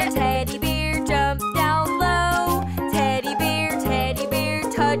bear, jump down low. Teddy bear,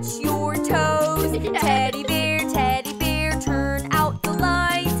 touch your toes. Teddy bear, turn out the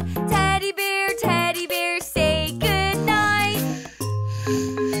lights. Teddy bear, say goodnight.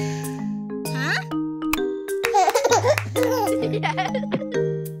 Huh?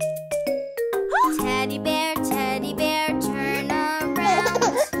 Teddy bear, turn around.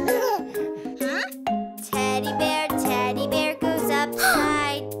 Huh? Teddy bear goes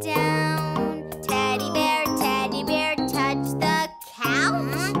upside down. Teddy bear, touch the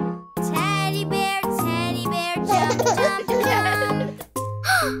couch. Teddy bear, jump, jump, jump.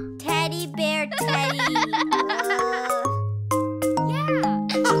 Teddy bear, Yeah.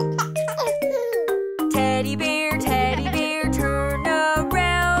 Teddy bear, turn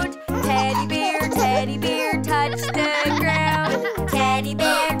around. Teddy bear, touch the ground. Teddy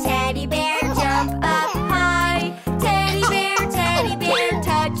bear, jump up high. Teddy bear,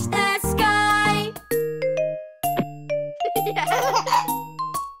 touch the sky.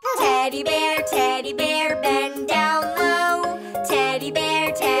 Teddy bear, bend down low. Teddy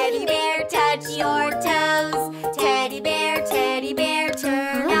bear, touch your toes. Teddy bear,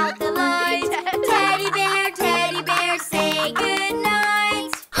 turn out the lights. Teddy bear, say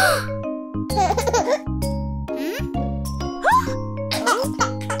goodnight.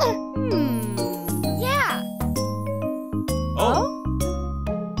 Yeah. Oh?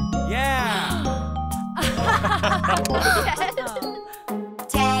 Yeah!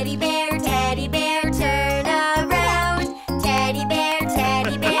 Teddy bear, turn around. Teddy bear,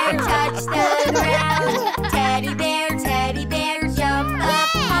 touch the ground. Teddy bear, jump up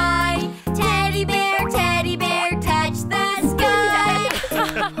high. Teddy bear, touch the sky.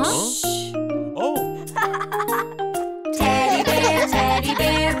 Oh! Teddy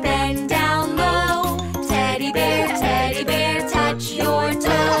bear, bend down low. Teddy bear, touch your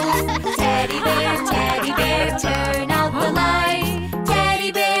toes. Teddy bear, turn out the light.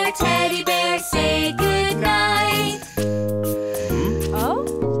 Teddy bear, say goodnight. Oh?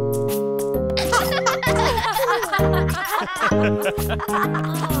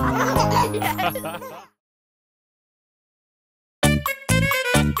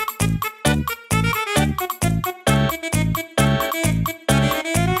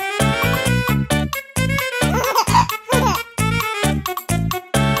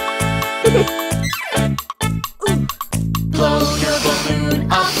 Blow your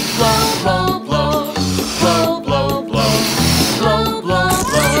balloon up, blow, blow, blow. Blow, blow, blow. Blow, blow,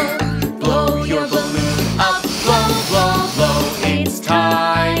 blow. Blow your balloon up, blow, blow, blow. It's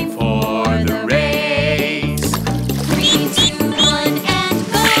time for the rain.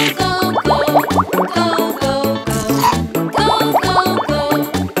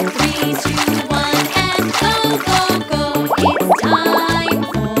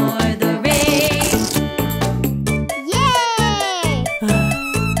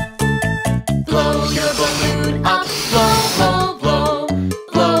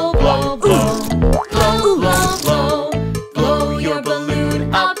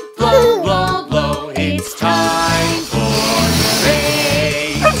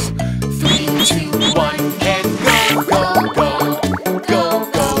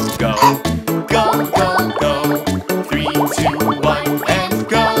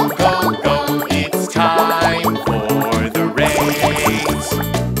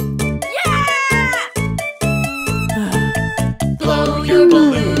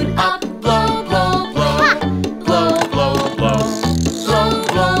 balloon up, blow, blow, blow. Blow, blow, blow. Blow,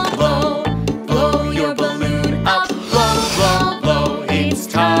 blow, blow. Blow your balloon up, blow, blow, blow. It's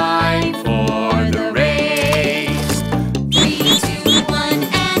time for the race. 3, 2, 1,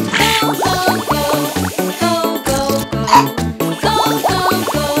 and go, go, go. Go, go, go. Go, go,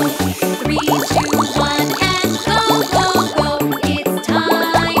 go. 3, 2, 1, and go, go, go. It's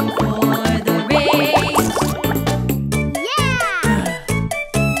time for the race. Yeah!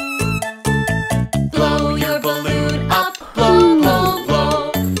 Blow your balloon up, blow, blow,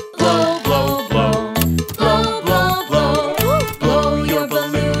 blow. Blow, blow, blow. Blow, blow, blow. Blow your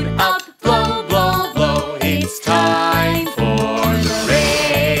balloon up, blow, blow, blow. It's time for the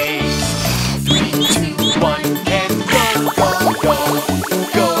race. 3, 2, 1, and go, go, go.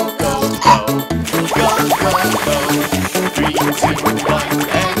 Go, go, go. Go, go, go. 3, 2, 1,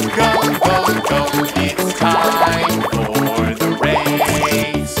 and go, go, go. It's time for the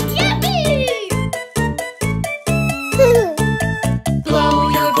race. Blow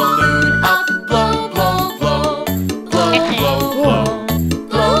your balloon up, blow, blow, blow. Blow, blow, blow.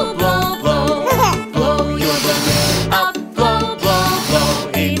 Blow, blow, blow. Blow your balloon up, blow, blow, blow.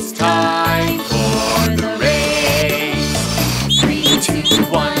 It's time for the race. 3, 2,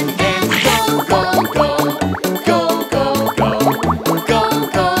 1, and go, go, go. Go, go, go. Go,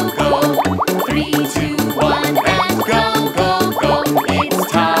 go, go. 3, 2, 1, and go, go, go. It's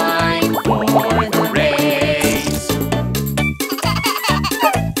time for the race.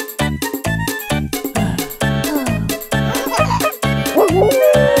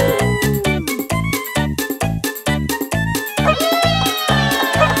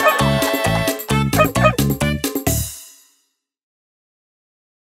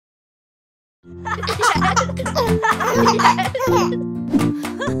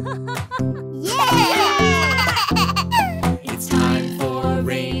 It's time for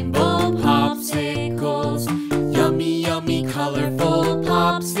rainbow popsicles. Yummy, yummy, colorful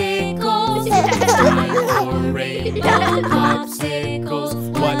popsicles. It's time for rainbow popsicles.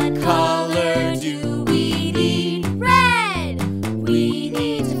 What color do we need? Red! We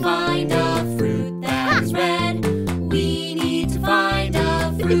need to find a fruit that is red. We need to find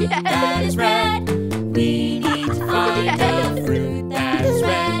a fruit that is red. We need to find a fruit that is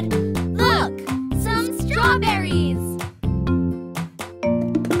red. Look! Some strawberries!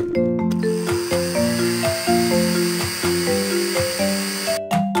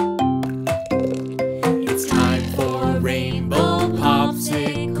 It's time for rainbow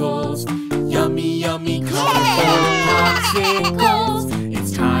popsicles. Yummy, yummy, colorful popsicles.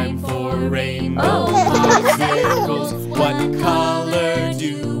 It's time for rainbow popsicles. What color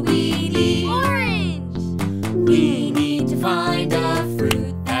do we need? Orange! We need to find a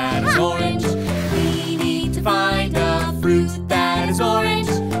fruit that is orange. We need to find a fruit that is orange.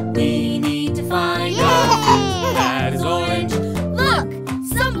 We need to find a fruit that is orange. Look!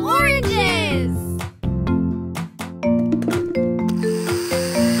 Some oranges!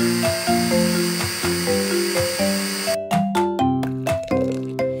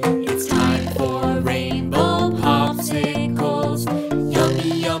 It's time for rainbow popsicles.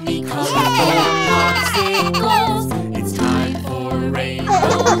 Yummy, yummy, colorful popsicles. It's time for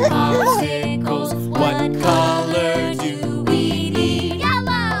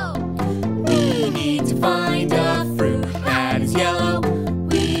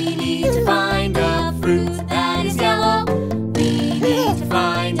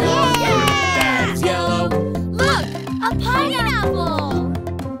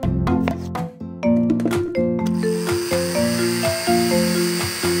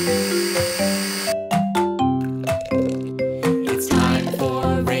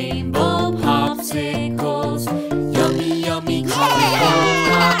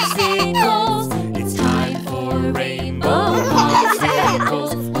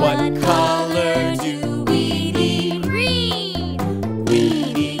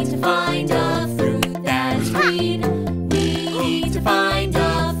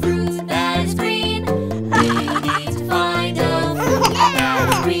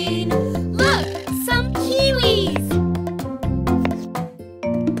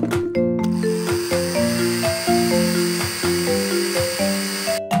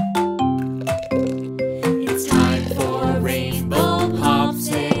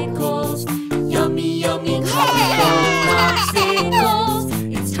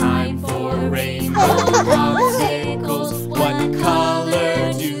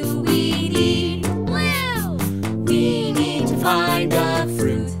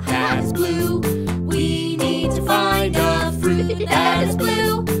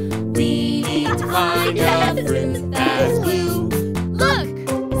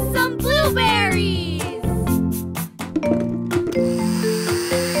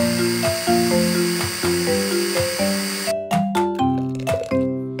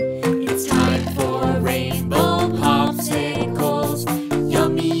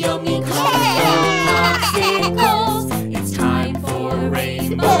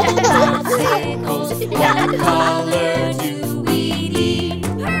What color do we need?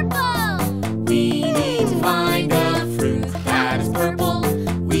 Purple. We need to find a fruit that is purple.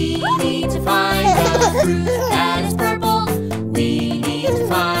 We need to find a fruit that is purple. We need to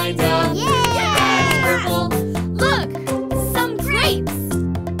find a fruit that is purple. Look, some grapes.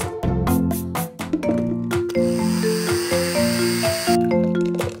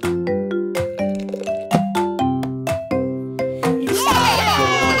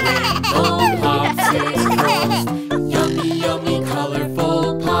 Popsicles, yummy, yummy,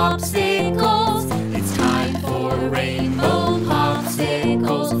 colorful popsicles. It's time for rainbow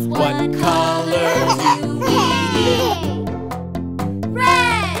popsicles. What color do we need?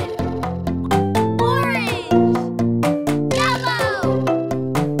 Red. Orange. Yellow.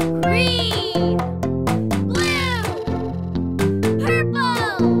 Green. Blue.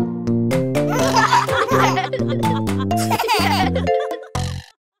 Purple.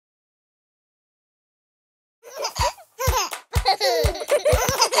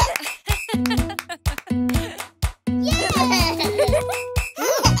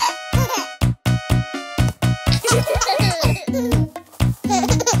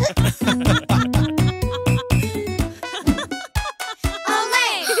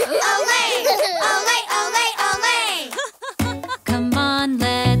 Come on,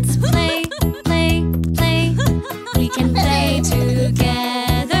 let's play, play, play. We can play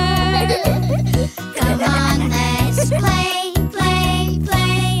together. Come on, let's play, play,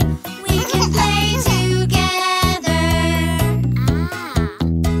 play. We can play together.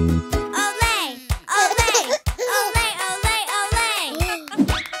 Olé, olé, olé, olé, olé.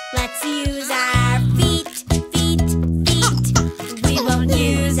 Let's use our feet, feet, feet. We won't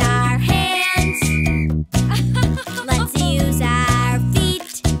use our hands. Let's use our feet,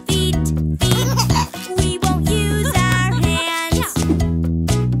 feet, feet. We won't use our hands.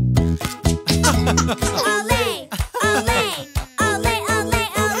 Olé, olé, olé, olé,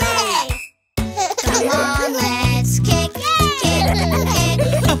 olé. Come on, let's kick, kick, kick.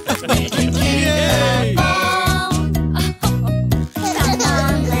 We can kick the ball. Come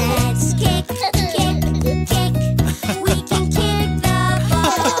on, let's kick, kick, kick. We can kick the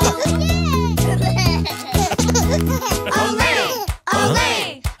ball. Olé,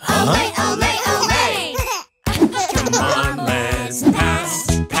 olé, olé, olé, olé. Come on, let's pass,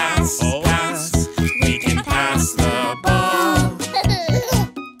 pass, pass. We can pass the ball.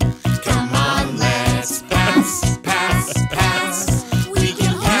 Come on, let's pass, pass, pass. We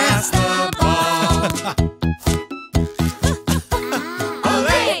can pass the ball.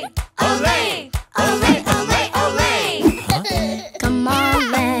 Olé, olé, olé, olé, olé. Come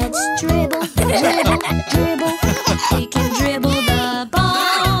on, let's dribble, dribble, dribble. We can dribble the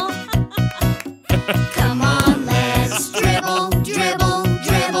ball. Come on, let's dribble, dribble,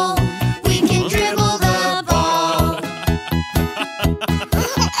 dribble. We can dribble the ball.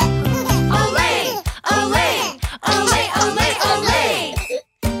 Olé, olé, olé, olé, olé.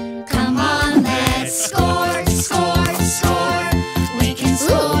 Come on, let's score, score, score. We can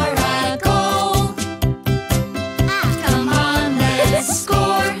score a goal. Come on, let's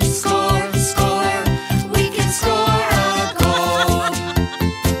score, score, score. We can score a goal.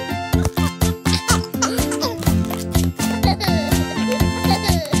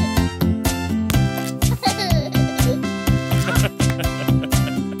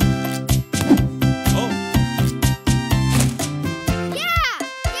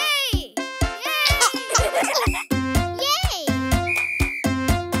 Yay!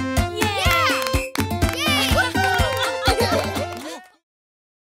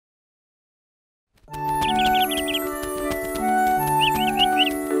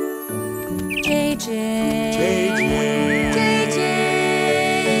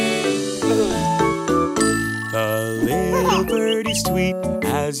 The little birdie's tweet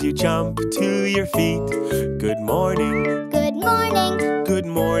as you jump to your feet. Good morning, Good morning. good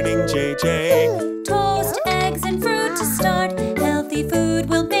morning, JJ. Toast, eggs, and fruit to start. Healthy food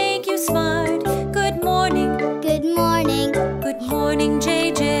will make you smart. Good morning, Good morning. good morning,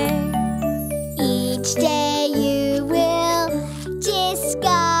 JJ. Each day you will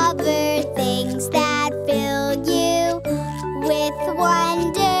discover things that fill you with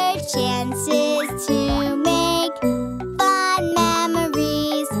wonder, chances to make fun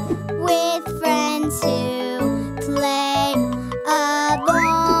memories with friends who play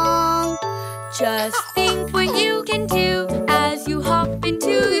along. Just think what you can do as you hop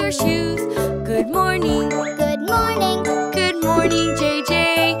into your shoes. Good morning, Good morning. good morning,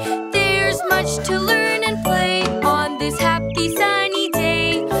 JJ. There's much to learn and play on this happy sunny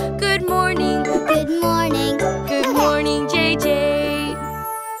day. Good morning, Good morning. good morning, JJ.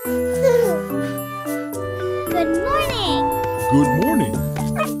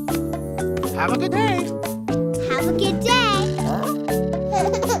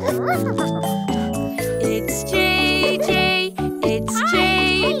 It's JJ, it's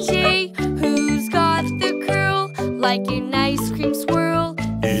JJ, who's got the curl like an ice cream swirl.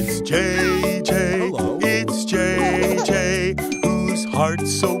 It's JJ, Hello. it's JJ, whose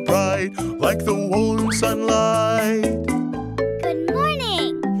heart's so bright like the warm sunlight. Good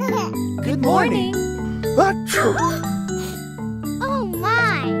morning. Good morning. Oh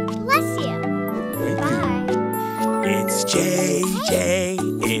my, bless you. Bye.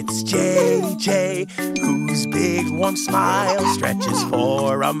 It's JJ, whose big warm smile stretches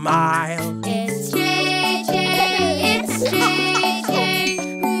for a mile. It's JJ,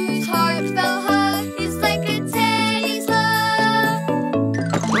 whose heartfelt hug is like a teddy's love.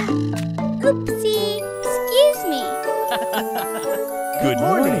 Oopsie, excuse me. Good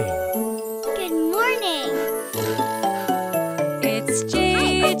morning. Good morning. It's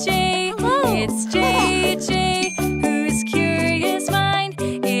JJ, it's JJ, whose curious mind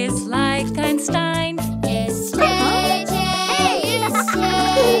is like Einstein. It's JJ,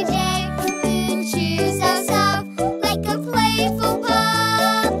 who chews us up like a playful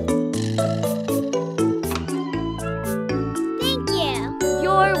pup. Thank you.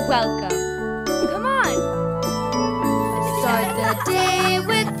 You're welcome. Come on. Start the day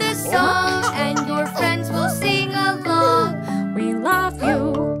with the song, and your friends will sing along. We love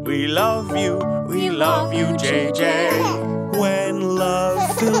you. We love you, we love you, JJ. When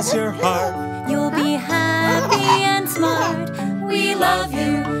love fills your heart, You'll be happy and smart. We love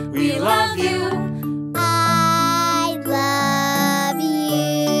you. We love you. I love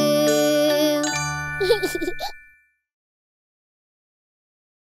you.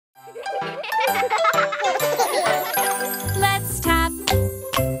 Let's tap.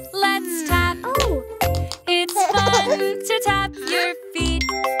 Let's tap. Oh, It's fun to tap your feet.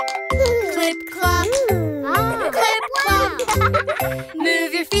 Clip clop, clip clop.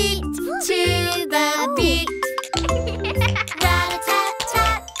 Move your feet to the beat.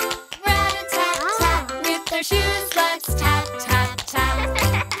 Rat-a-tat-tat, rat-a-tat-tat. With our shoes, let's tap, tap, tap.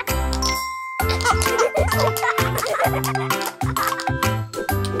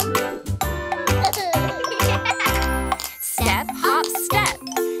 Step, hop, step.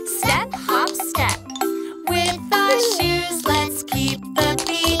 Step, hop, step. With our shoes, let's keep the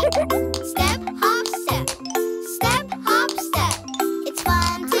beat. Step, hop, step. Step, hop, step. It's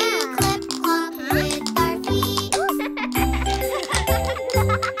fun to clip clop with our feet.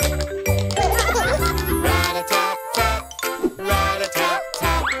 Rat-a-tat-tat,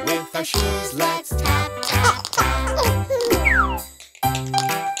 rat-a-tat-tat. With our shoes, let's tap, tap, tap.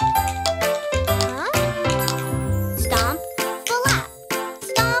 Stomp, flap,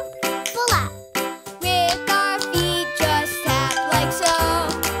 stomp, flap. With our feet, just tap like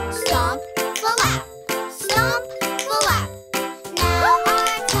so. Stomp, flap, stomp, flap. Now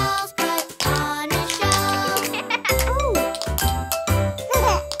our toes put on a show.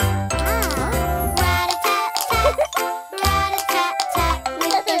 Rat-a-tat-tat, rat-a-tat-tat.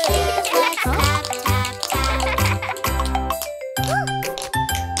 With our shoes, let's tap, tap, tap.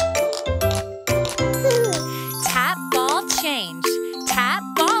 Tap, ball, change. Tap,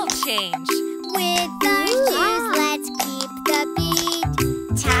 ball, change. With our shoes, let's keep the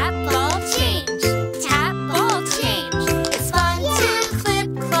beat. Tap, ball, change. Tap, ball, change. It's fun to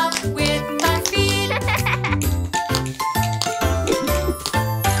clip clop with our feet.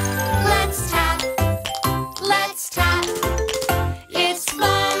 Let's tap, let's tap. It's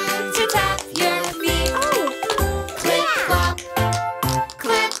fun to tap your feet. Clip clop,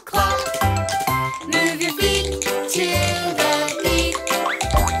 clip clop. Move your feet to the beat.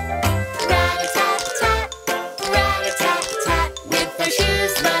 Rat-a-tat-tat, rat-a-tat-tat. With our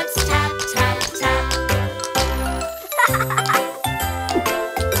shoes, let's tap, tap, tap.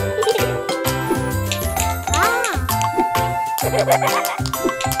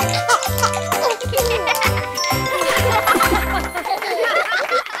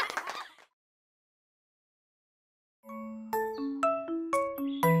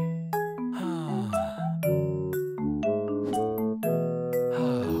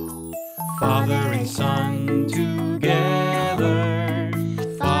 Father and Son together,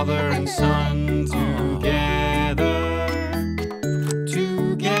 Father and Son together.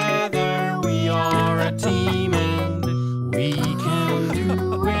 Together we are a team and we can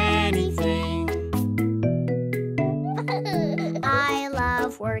do anything. I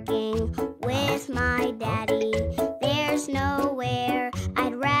love working with my daddy. There's nowhere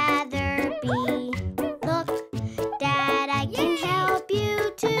I'd rather be. Look, Dad, I can help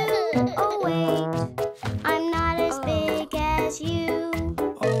you too. Oh wait, I'm not as big as you.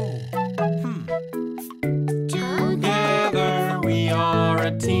 Together we are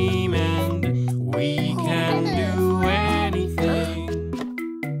a team. team and we can do anything.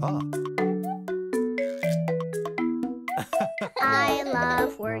 I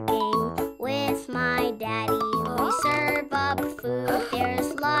love working with my daddy. We serve up food,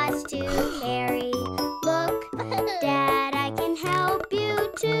 there's lots to carry. Look, Dad, I can help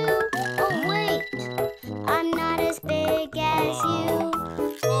you too. Oh, wait, I'm not as big as you.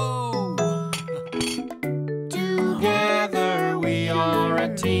 Together we are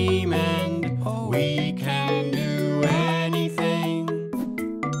a team and we can do anything.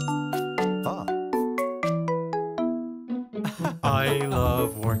 I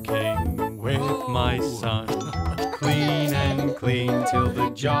love working with my son. Clean and clean till the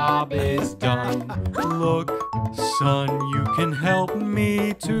job is done. Look, son, you can help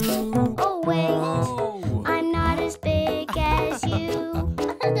me too. Oh, wait, I'm not as big as you.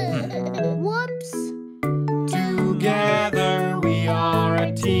 Whoops. Together we are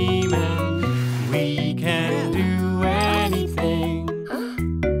a team and we can do anything.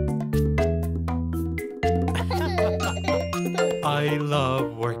 I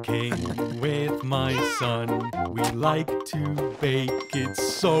love working with my son. We like to bake, it's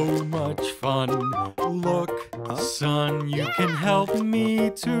so much fun. Look, son, you can help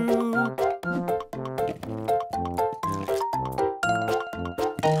me too.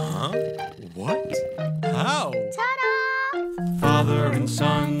 What? How? Ta-da! Father and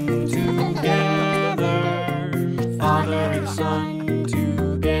son together. Father and son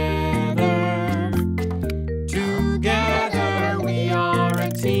together. Together we are a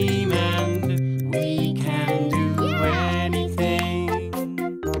team and we can do anything.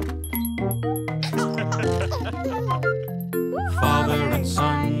 Father and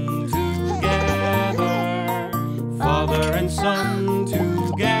son together. Father and son together.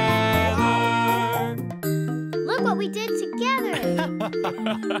 Look what we did together.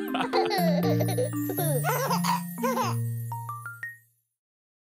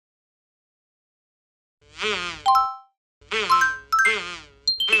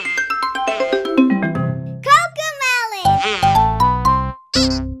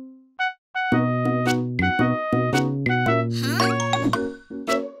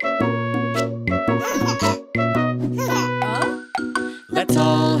 Let's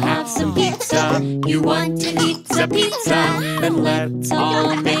all have some pizza. You want to eat a pizza? Then let's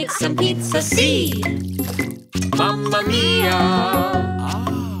all make some pizza. See, Mamma Mia!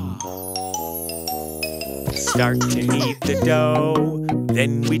 Start to knead the dough,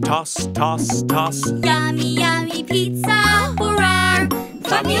 then we toss, toss, toss. Yummy, yummy pizza for our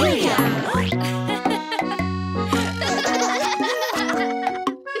familia.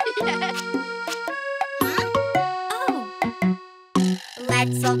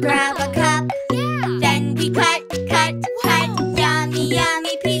 Let's all grab a cup. Then we cut, cut, cut. Yummy,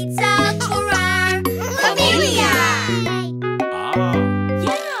 yummy pizza for our familia.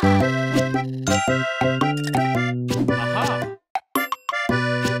 Aha!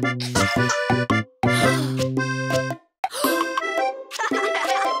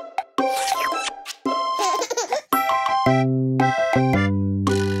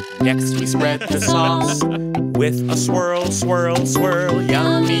 Next we spread the sauce with a swirl, swirl, swirl.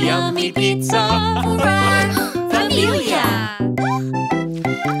 Yummy, yummy pizza. For our familia.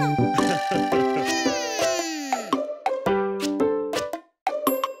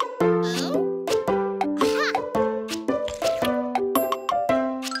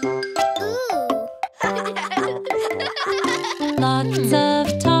 Lots of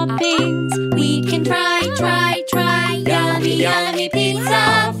toppings. We can try, try, try. Yummy, yummy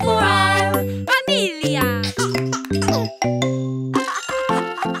pizza for our familia.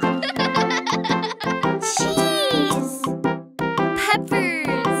 Cheese,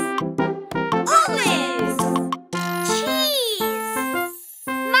 peppers, olives, cheese,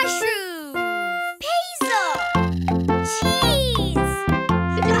 mushroom, basil, cheese.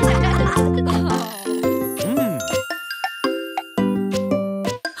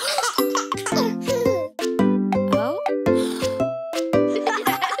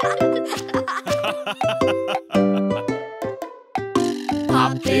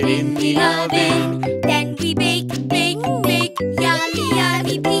 Pop it in the oven, then we bake, bake, bake. Yummy,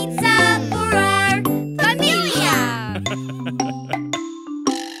 yummy pizza for our familia.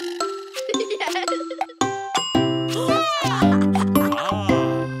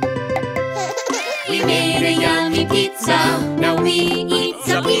 We made a yummy pizza, now we eat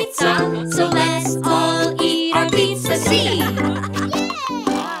some pizza. So let's all eat our pizza. See,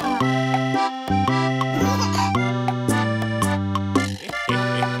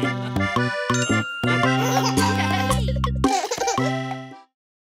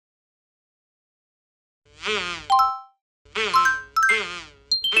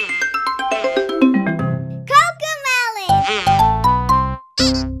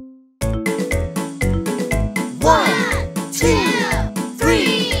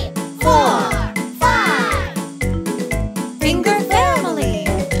 3, 4, 5. Finger family.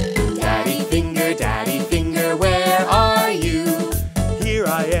 Daddy finger, where are you? Here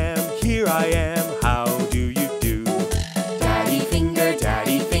I am, how do you do? Daddy finger,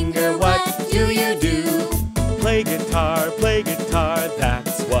 what do you do? Play guitar,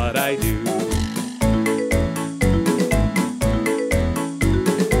 that's what I do.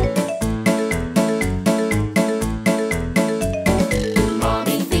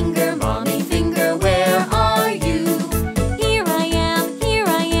 Mommy finger, where are you? Here I am,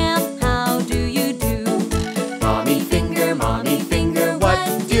 how do you do? Mommy finger,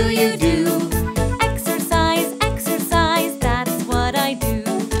 what do you do? Exercise, that's what I do.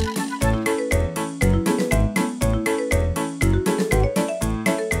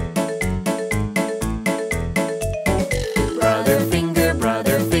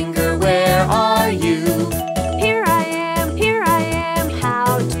 Brother finger, where are you? Here I am,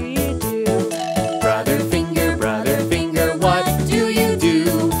 how do you do? Brother finger, what do you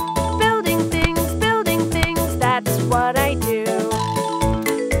do? Building things, that's what I do.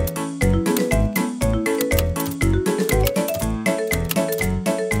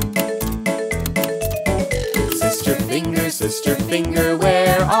 Sister finger,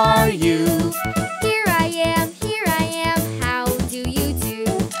 where are you? Here I am, how do you do?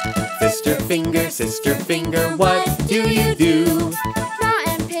 Sister finger, what do you do? Draw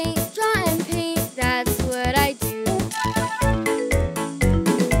and paint, that's what I do.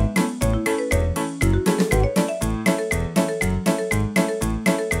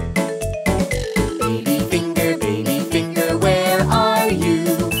 Baby finger, where are you?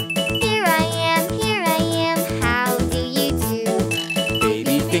 Here I am, how do you do?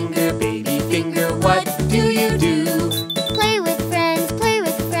 Baby finger, what do you do? Play with friends,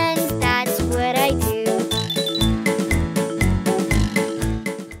 that's what I do.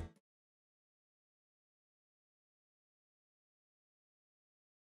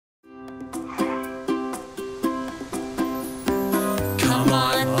 Come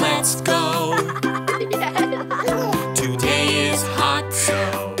on, let's go. Today is hot,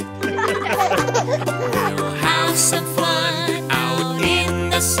 so we'll have some fun out in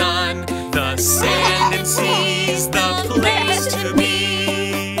the sun. The sand and sea's the place to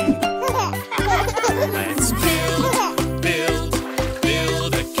be. Let's build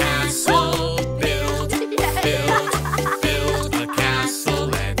a castle. Build a castle.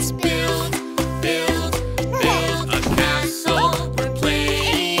 Let's build a castle. We're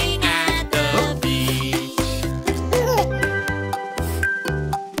playing at the beach.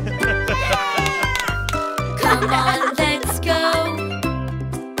 Come on, let's go.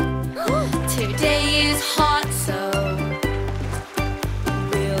 Today is hot, so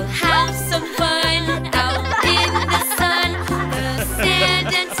we'll have some fun out in the sun. The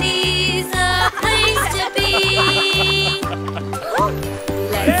sand and sea's a place to be.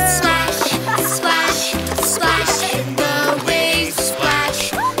 Let's splash in the waves.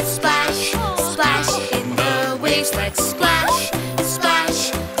 Splash in the waves. Let's splash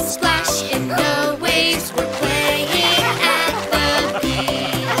in the waves. We're playing at the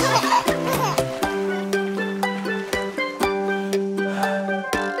beach.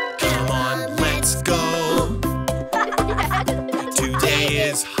 Come on, let's go. Today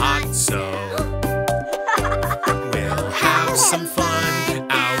is hot, so we'll have some fun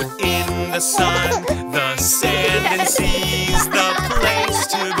out in the sun. The sand and sea's the place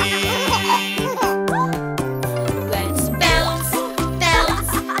to be. Let's bounce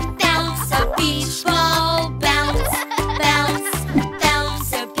a beach ball. Bounce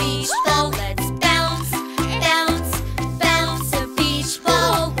a beach ball. Let's bounce a beach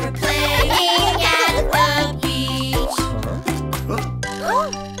ball. We're playing at the beach.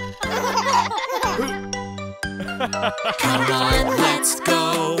 Come on, let's go.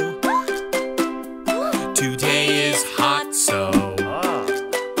 Today is hot, so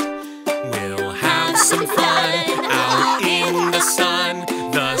we'll have some fun out in the sun.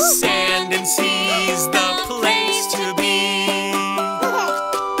 The sand and sea's the place to be.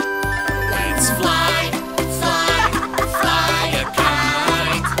 Let's fly a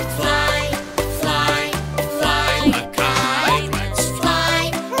kite. Fly a kite. Let's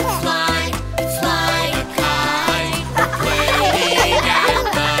fly a kite. We're playing at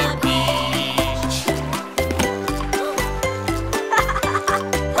the beach.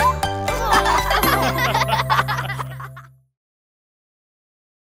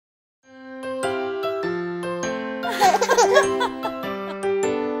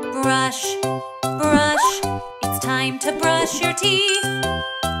 Brush, it's time to brush your teeth.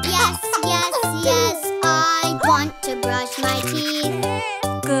 Yes, I want to brush my teeth.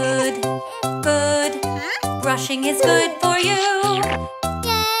 Splashing is good for you.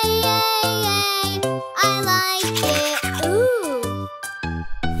 Yay, yay, yay! I like it. Ooh!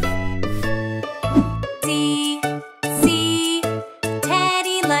 See,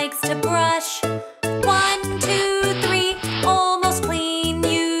 Teddy likes to brush. 1, 2, 3, almost clean,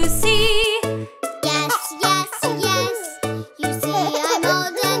 you see. Yes, yes, yes. You see, I'm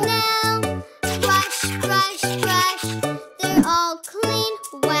all done now. Brush, brush, brush. They're all clean.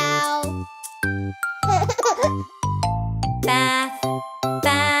 Wow.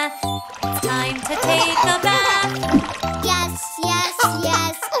 Bath, it's time to take a bath. Yes, yes,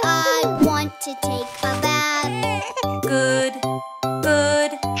 yes. I want to take a bath. Good,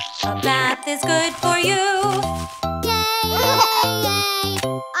 a bath is good for you. Yay, yay, yay!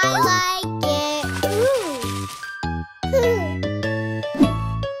 I like it. Ooh.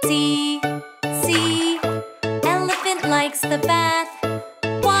 See, elephant likes the bath.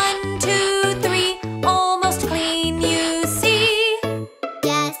 1, 2, 3, almost clean, you see.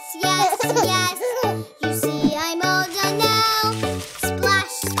 Yes, yes, yes. You see, I'm all done now.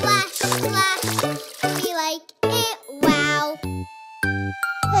 Splash, splash, splash. We like it. Wow.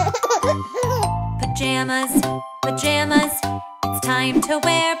 Pajamas. It's time to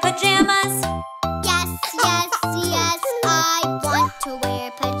wear pajamas. Yes, yes, yes. I want to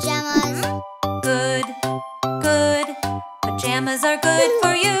wear pajamas. Good, pajamas are good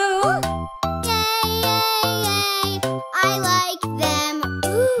for you. Yay, yay, yay! I like them.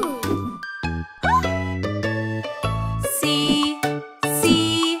 Ooh. See,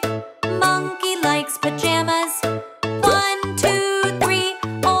 monkey likes pajamas. 1, 2, 3,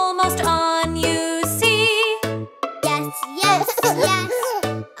 almost on, you see. Yes, yes, yes.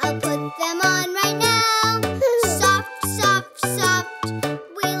 I'll put them on right now. Soft, soft, soft.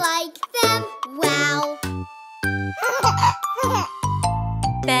 We like them. Wow.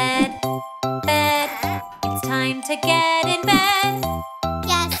 Bed, it's time to get in bed.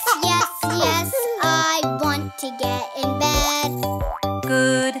 Yes, yes, yes. I want to get in bed.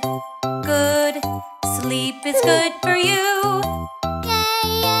 Good, sleep is good for you. Yay,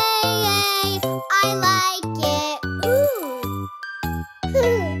 yay, yay! I like it. Ooh.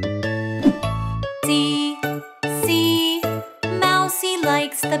 See, Mousy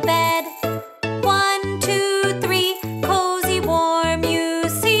likes the bed. 1, 2, 3, cozy, warm, you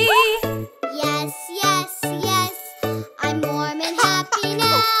see. Yes, yes, yes. I'm warm and happy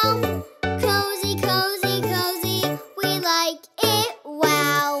now. Cozy, cozy, cozy. We like it.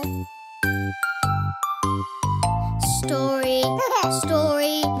 Wow. Story.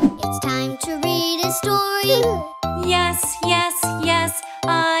 It's time to read a story. Yes,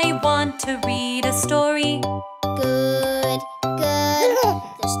 I want to read a story. Good.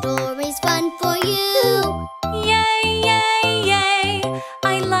 The story's fun for you. Yay,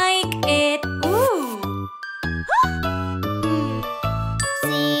 I like it. Ooh.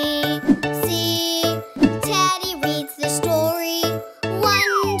 See, Teddy reads the story.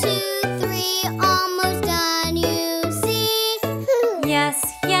 1, 2, 3, almost done, you see. Yes,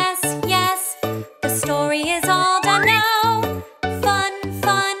 the story is all done now. Fun,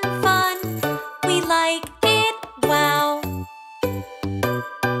 we like it, wow.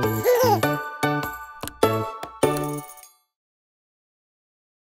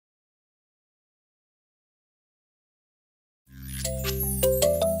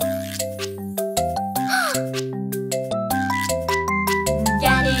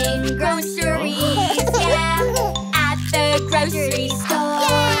 Getting groceries, yeah, at the grocery store.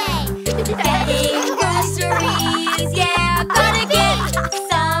 Getting groceries, yeah, gotta get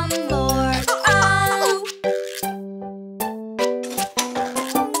some more.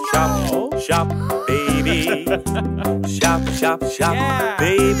 Oh, Shop, baby. Shop, Yeah.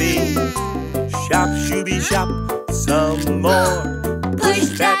 baby. Shop, shooby, shop, some more.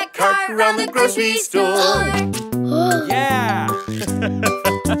 push that cart around the grocery store. Yeah.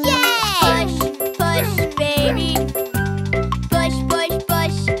 Yay! Push, baby. Push,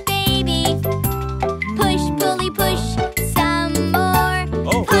 baby. Push, bully, push some more.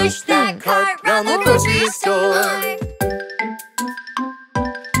 Oh. Push that cart round the grocery store.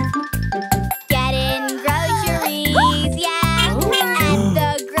 Getting groceries, yeah, at the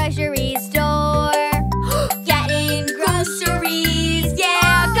grocery store. Getting groceries,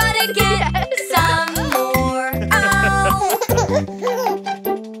 yeah, gotta get some more.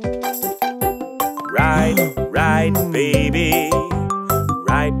 Ride, baby.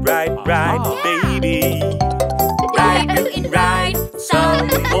 Ride, baby. Ride, Newton, ride some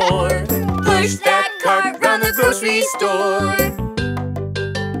more. Push that cart round the grocery store.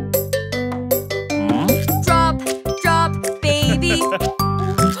 Drop, baby.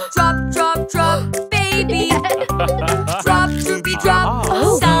 Drop, baby.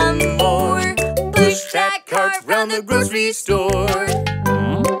 the grocery store.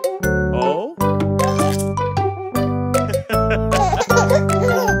 Oh?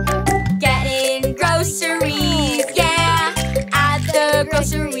 Getting groceries, yeah, at the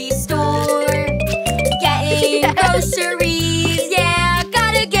grocery store. Getting groceries, yeah,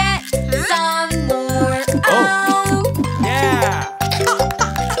 gotta get some more. Oh, Yeah!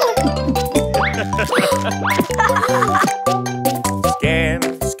 Scan,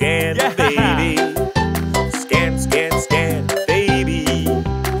 scan, baby. Scan, scan, scan, baby.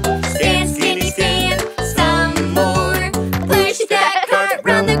 scan, skinny, scan, some more. Push that cart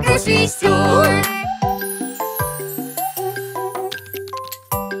round the grocery store.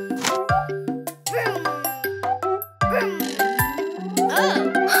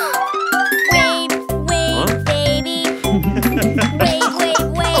 Wave, wave, baby. Wave, wave,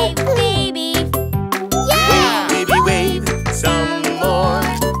 wave, baby. Baby, wave some more.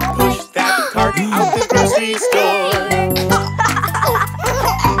 Push that cart out the grocery store.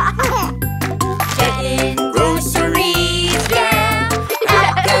 Getting groceries, yeah,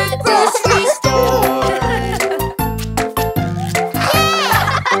 at the grocery store.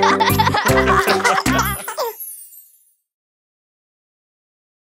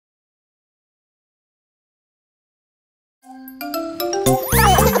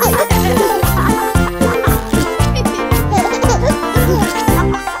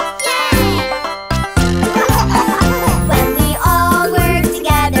 When we all work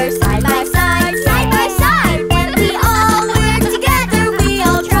together, side by side, side by side. When we all work together, we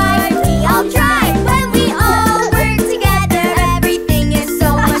all thrive, we all thrive. When we all work together, everything is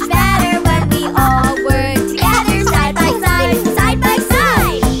so much better. When we all work together, side by side, side by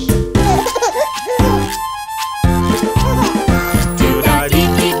side.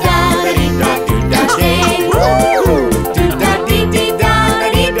 Do-da-dee-dee-da-da-dee-da-do-da-day. Woo!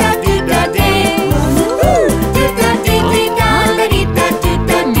 Do-da-dee-dee-da-da-dee-da-do-da-day.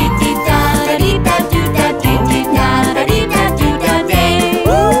 Do-da-dee-dee-da-da-dee-da-do-da-dee-da-do-da-dee-da-do-da-day.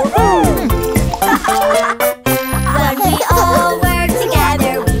 When we all work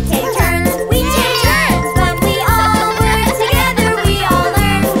together, we take turns, we take turns. When we all work together, we all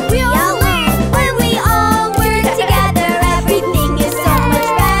learn, we all learn. When we all work together, everything is so much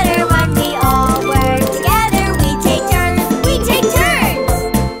better. When we all work together, we take turns, we take turns.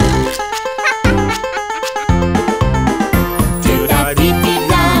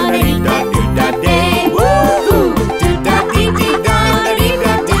 Do-da-dee-dee-da-da-dee-da-do-da-day. Woo-hoo!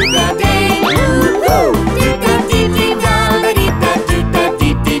 Do-da-dee-dee-da-da-dee-da-do-da-day. Woo-hoo!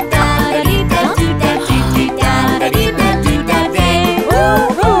 Do-da-dee-dee-da-da-dee-da-do-da-dee-da-do-da-dee-da-do-da-day.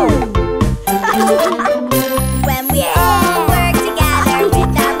 Woo-hoo! When we all work together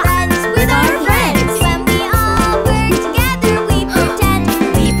with our friends, with our friends. When we all work together, we pretend,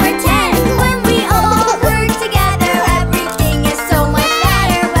 we pretend. When we all work together, everything is so much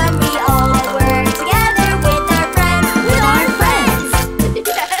better. When we all work together with our friends, with our friends.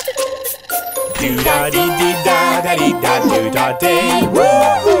 Do-da-dee-dee-da-da-dee-da-do-da-day.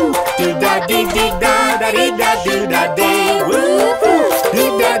 Woo-hoo! Do-da-dee-dee-da-da-dee-da-do-da-day. Woo-hoo!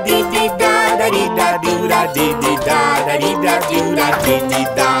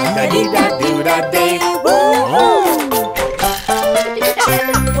 Do-da-dee-dee-da-da-dee-da-do-da-dee-da-dee-da-do-da-day. Woo-hoo!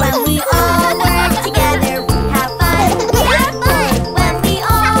 When we all work together, we have fun, we have fun. When we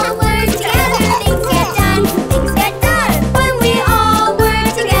all work together, things get done, things get done. When we all work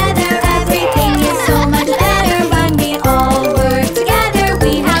together, everything is so much better. When we all work together,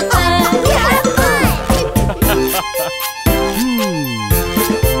 we have fun, we have fun.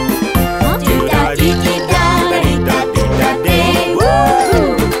 Do-da-dee-dee-da-da-dee-da-do-da-day.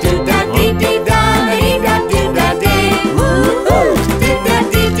 Woo-hoo! Do-da-dee-dee-da-da-dee-da-do-da-day.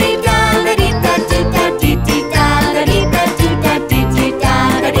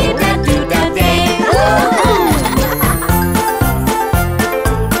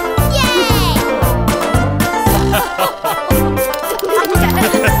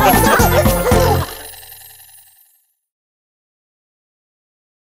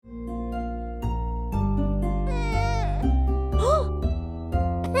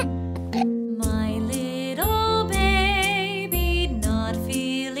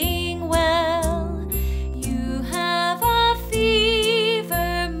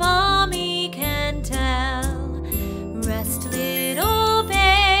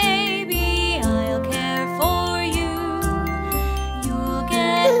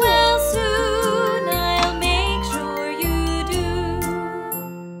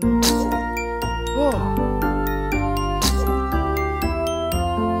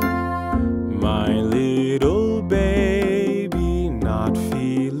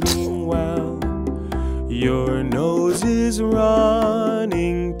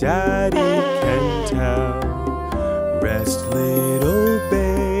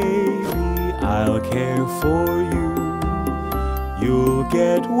 for you. You'll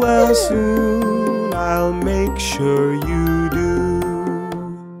get well soon, I'll make sure you do.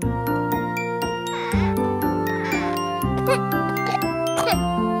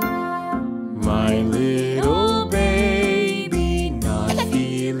 My little baby not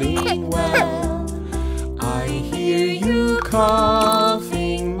feeling well. I hear you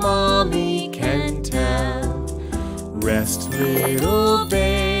coughing, Mommy can tell. Rest, little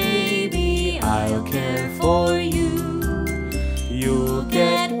baby, I'll care for you. You'll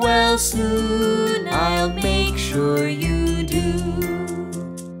get well soon, I'll make sure you do.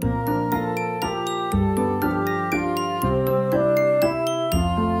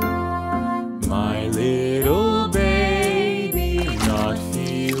 My little baby not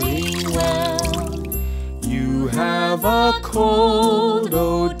feeling well. You have a cold,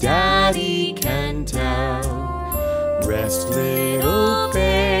 oh Daddy can tell. Rest, little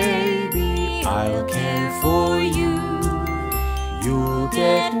baby, I'll care for you. You'll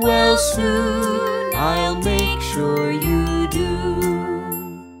get well soon, I'll make sure you do.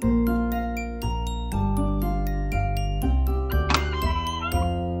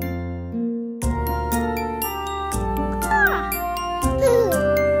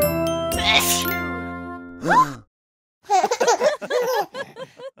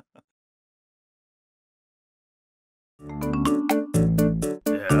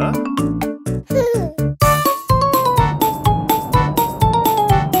 Yeah?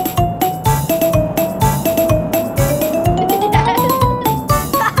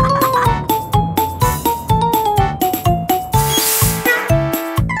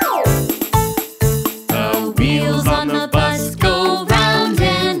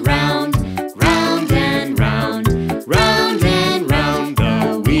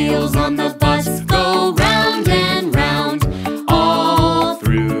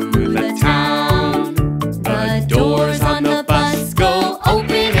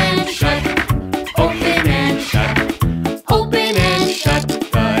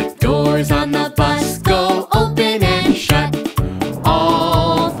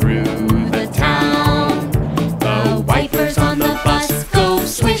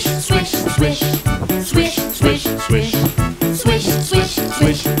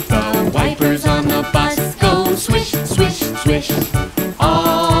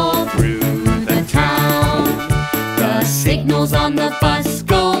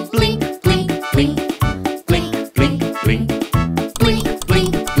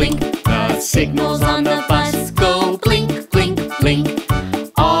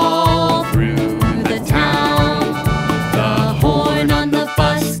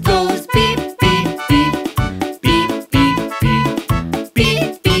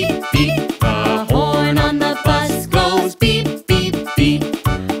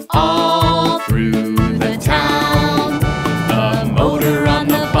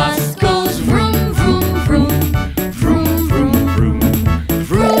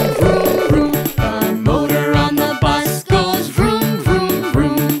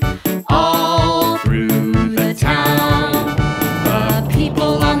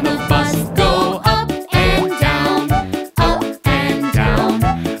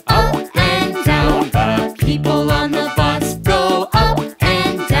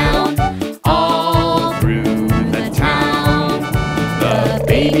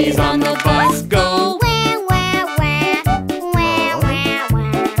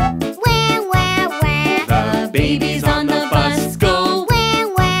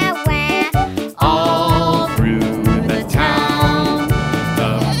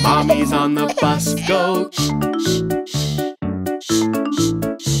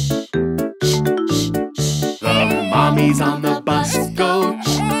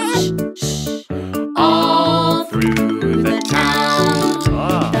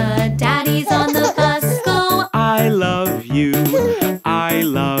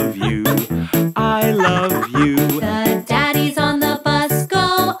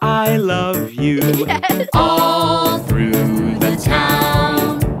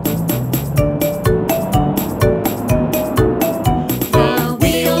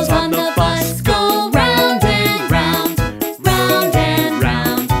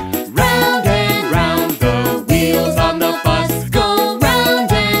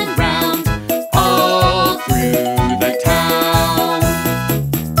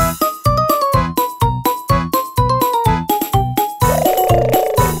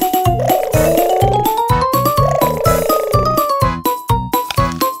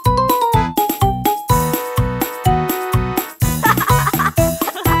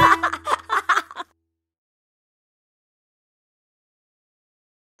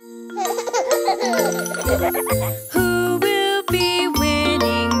 Who will be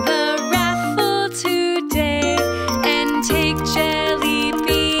winning the raffle today and take Jelly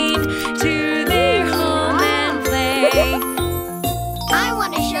Bean to their home and play? I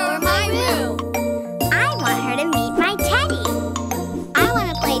want to show her my room. I want her to meet my teddy. I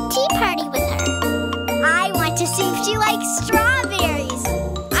want to play tea party with her. I want to see if she likes strawberries.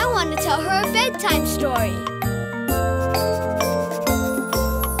 I want to tell her a bedtime story.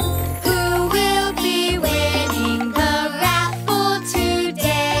 Who will be winning the raffle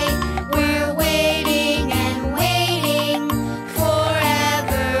today? We're waiting and waiting,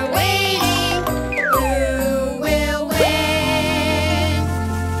 forever waiting. Who will win?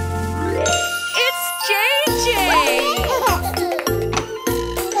 It's JJ!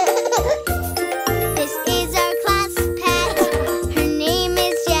 This is our class pet. Her name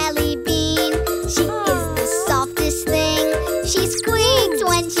is Jelly Bean. She is the softest thing. She squeaks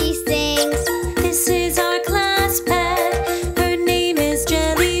when she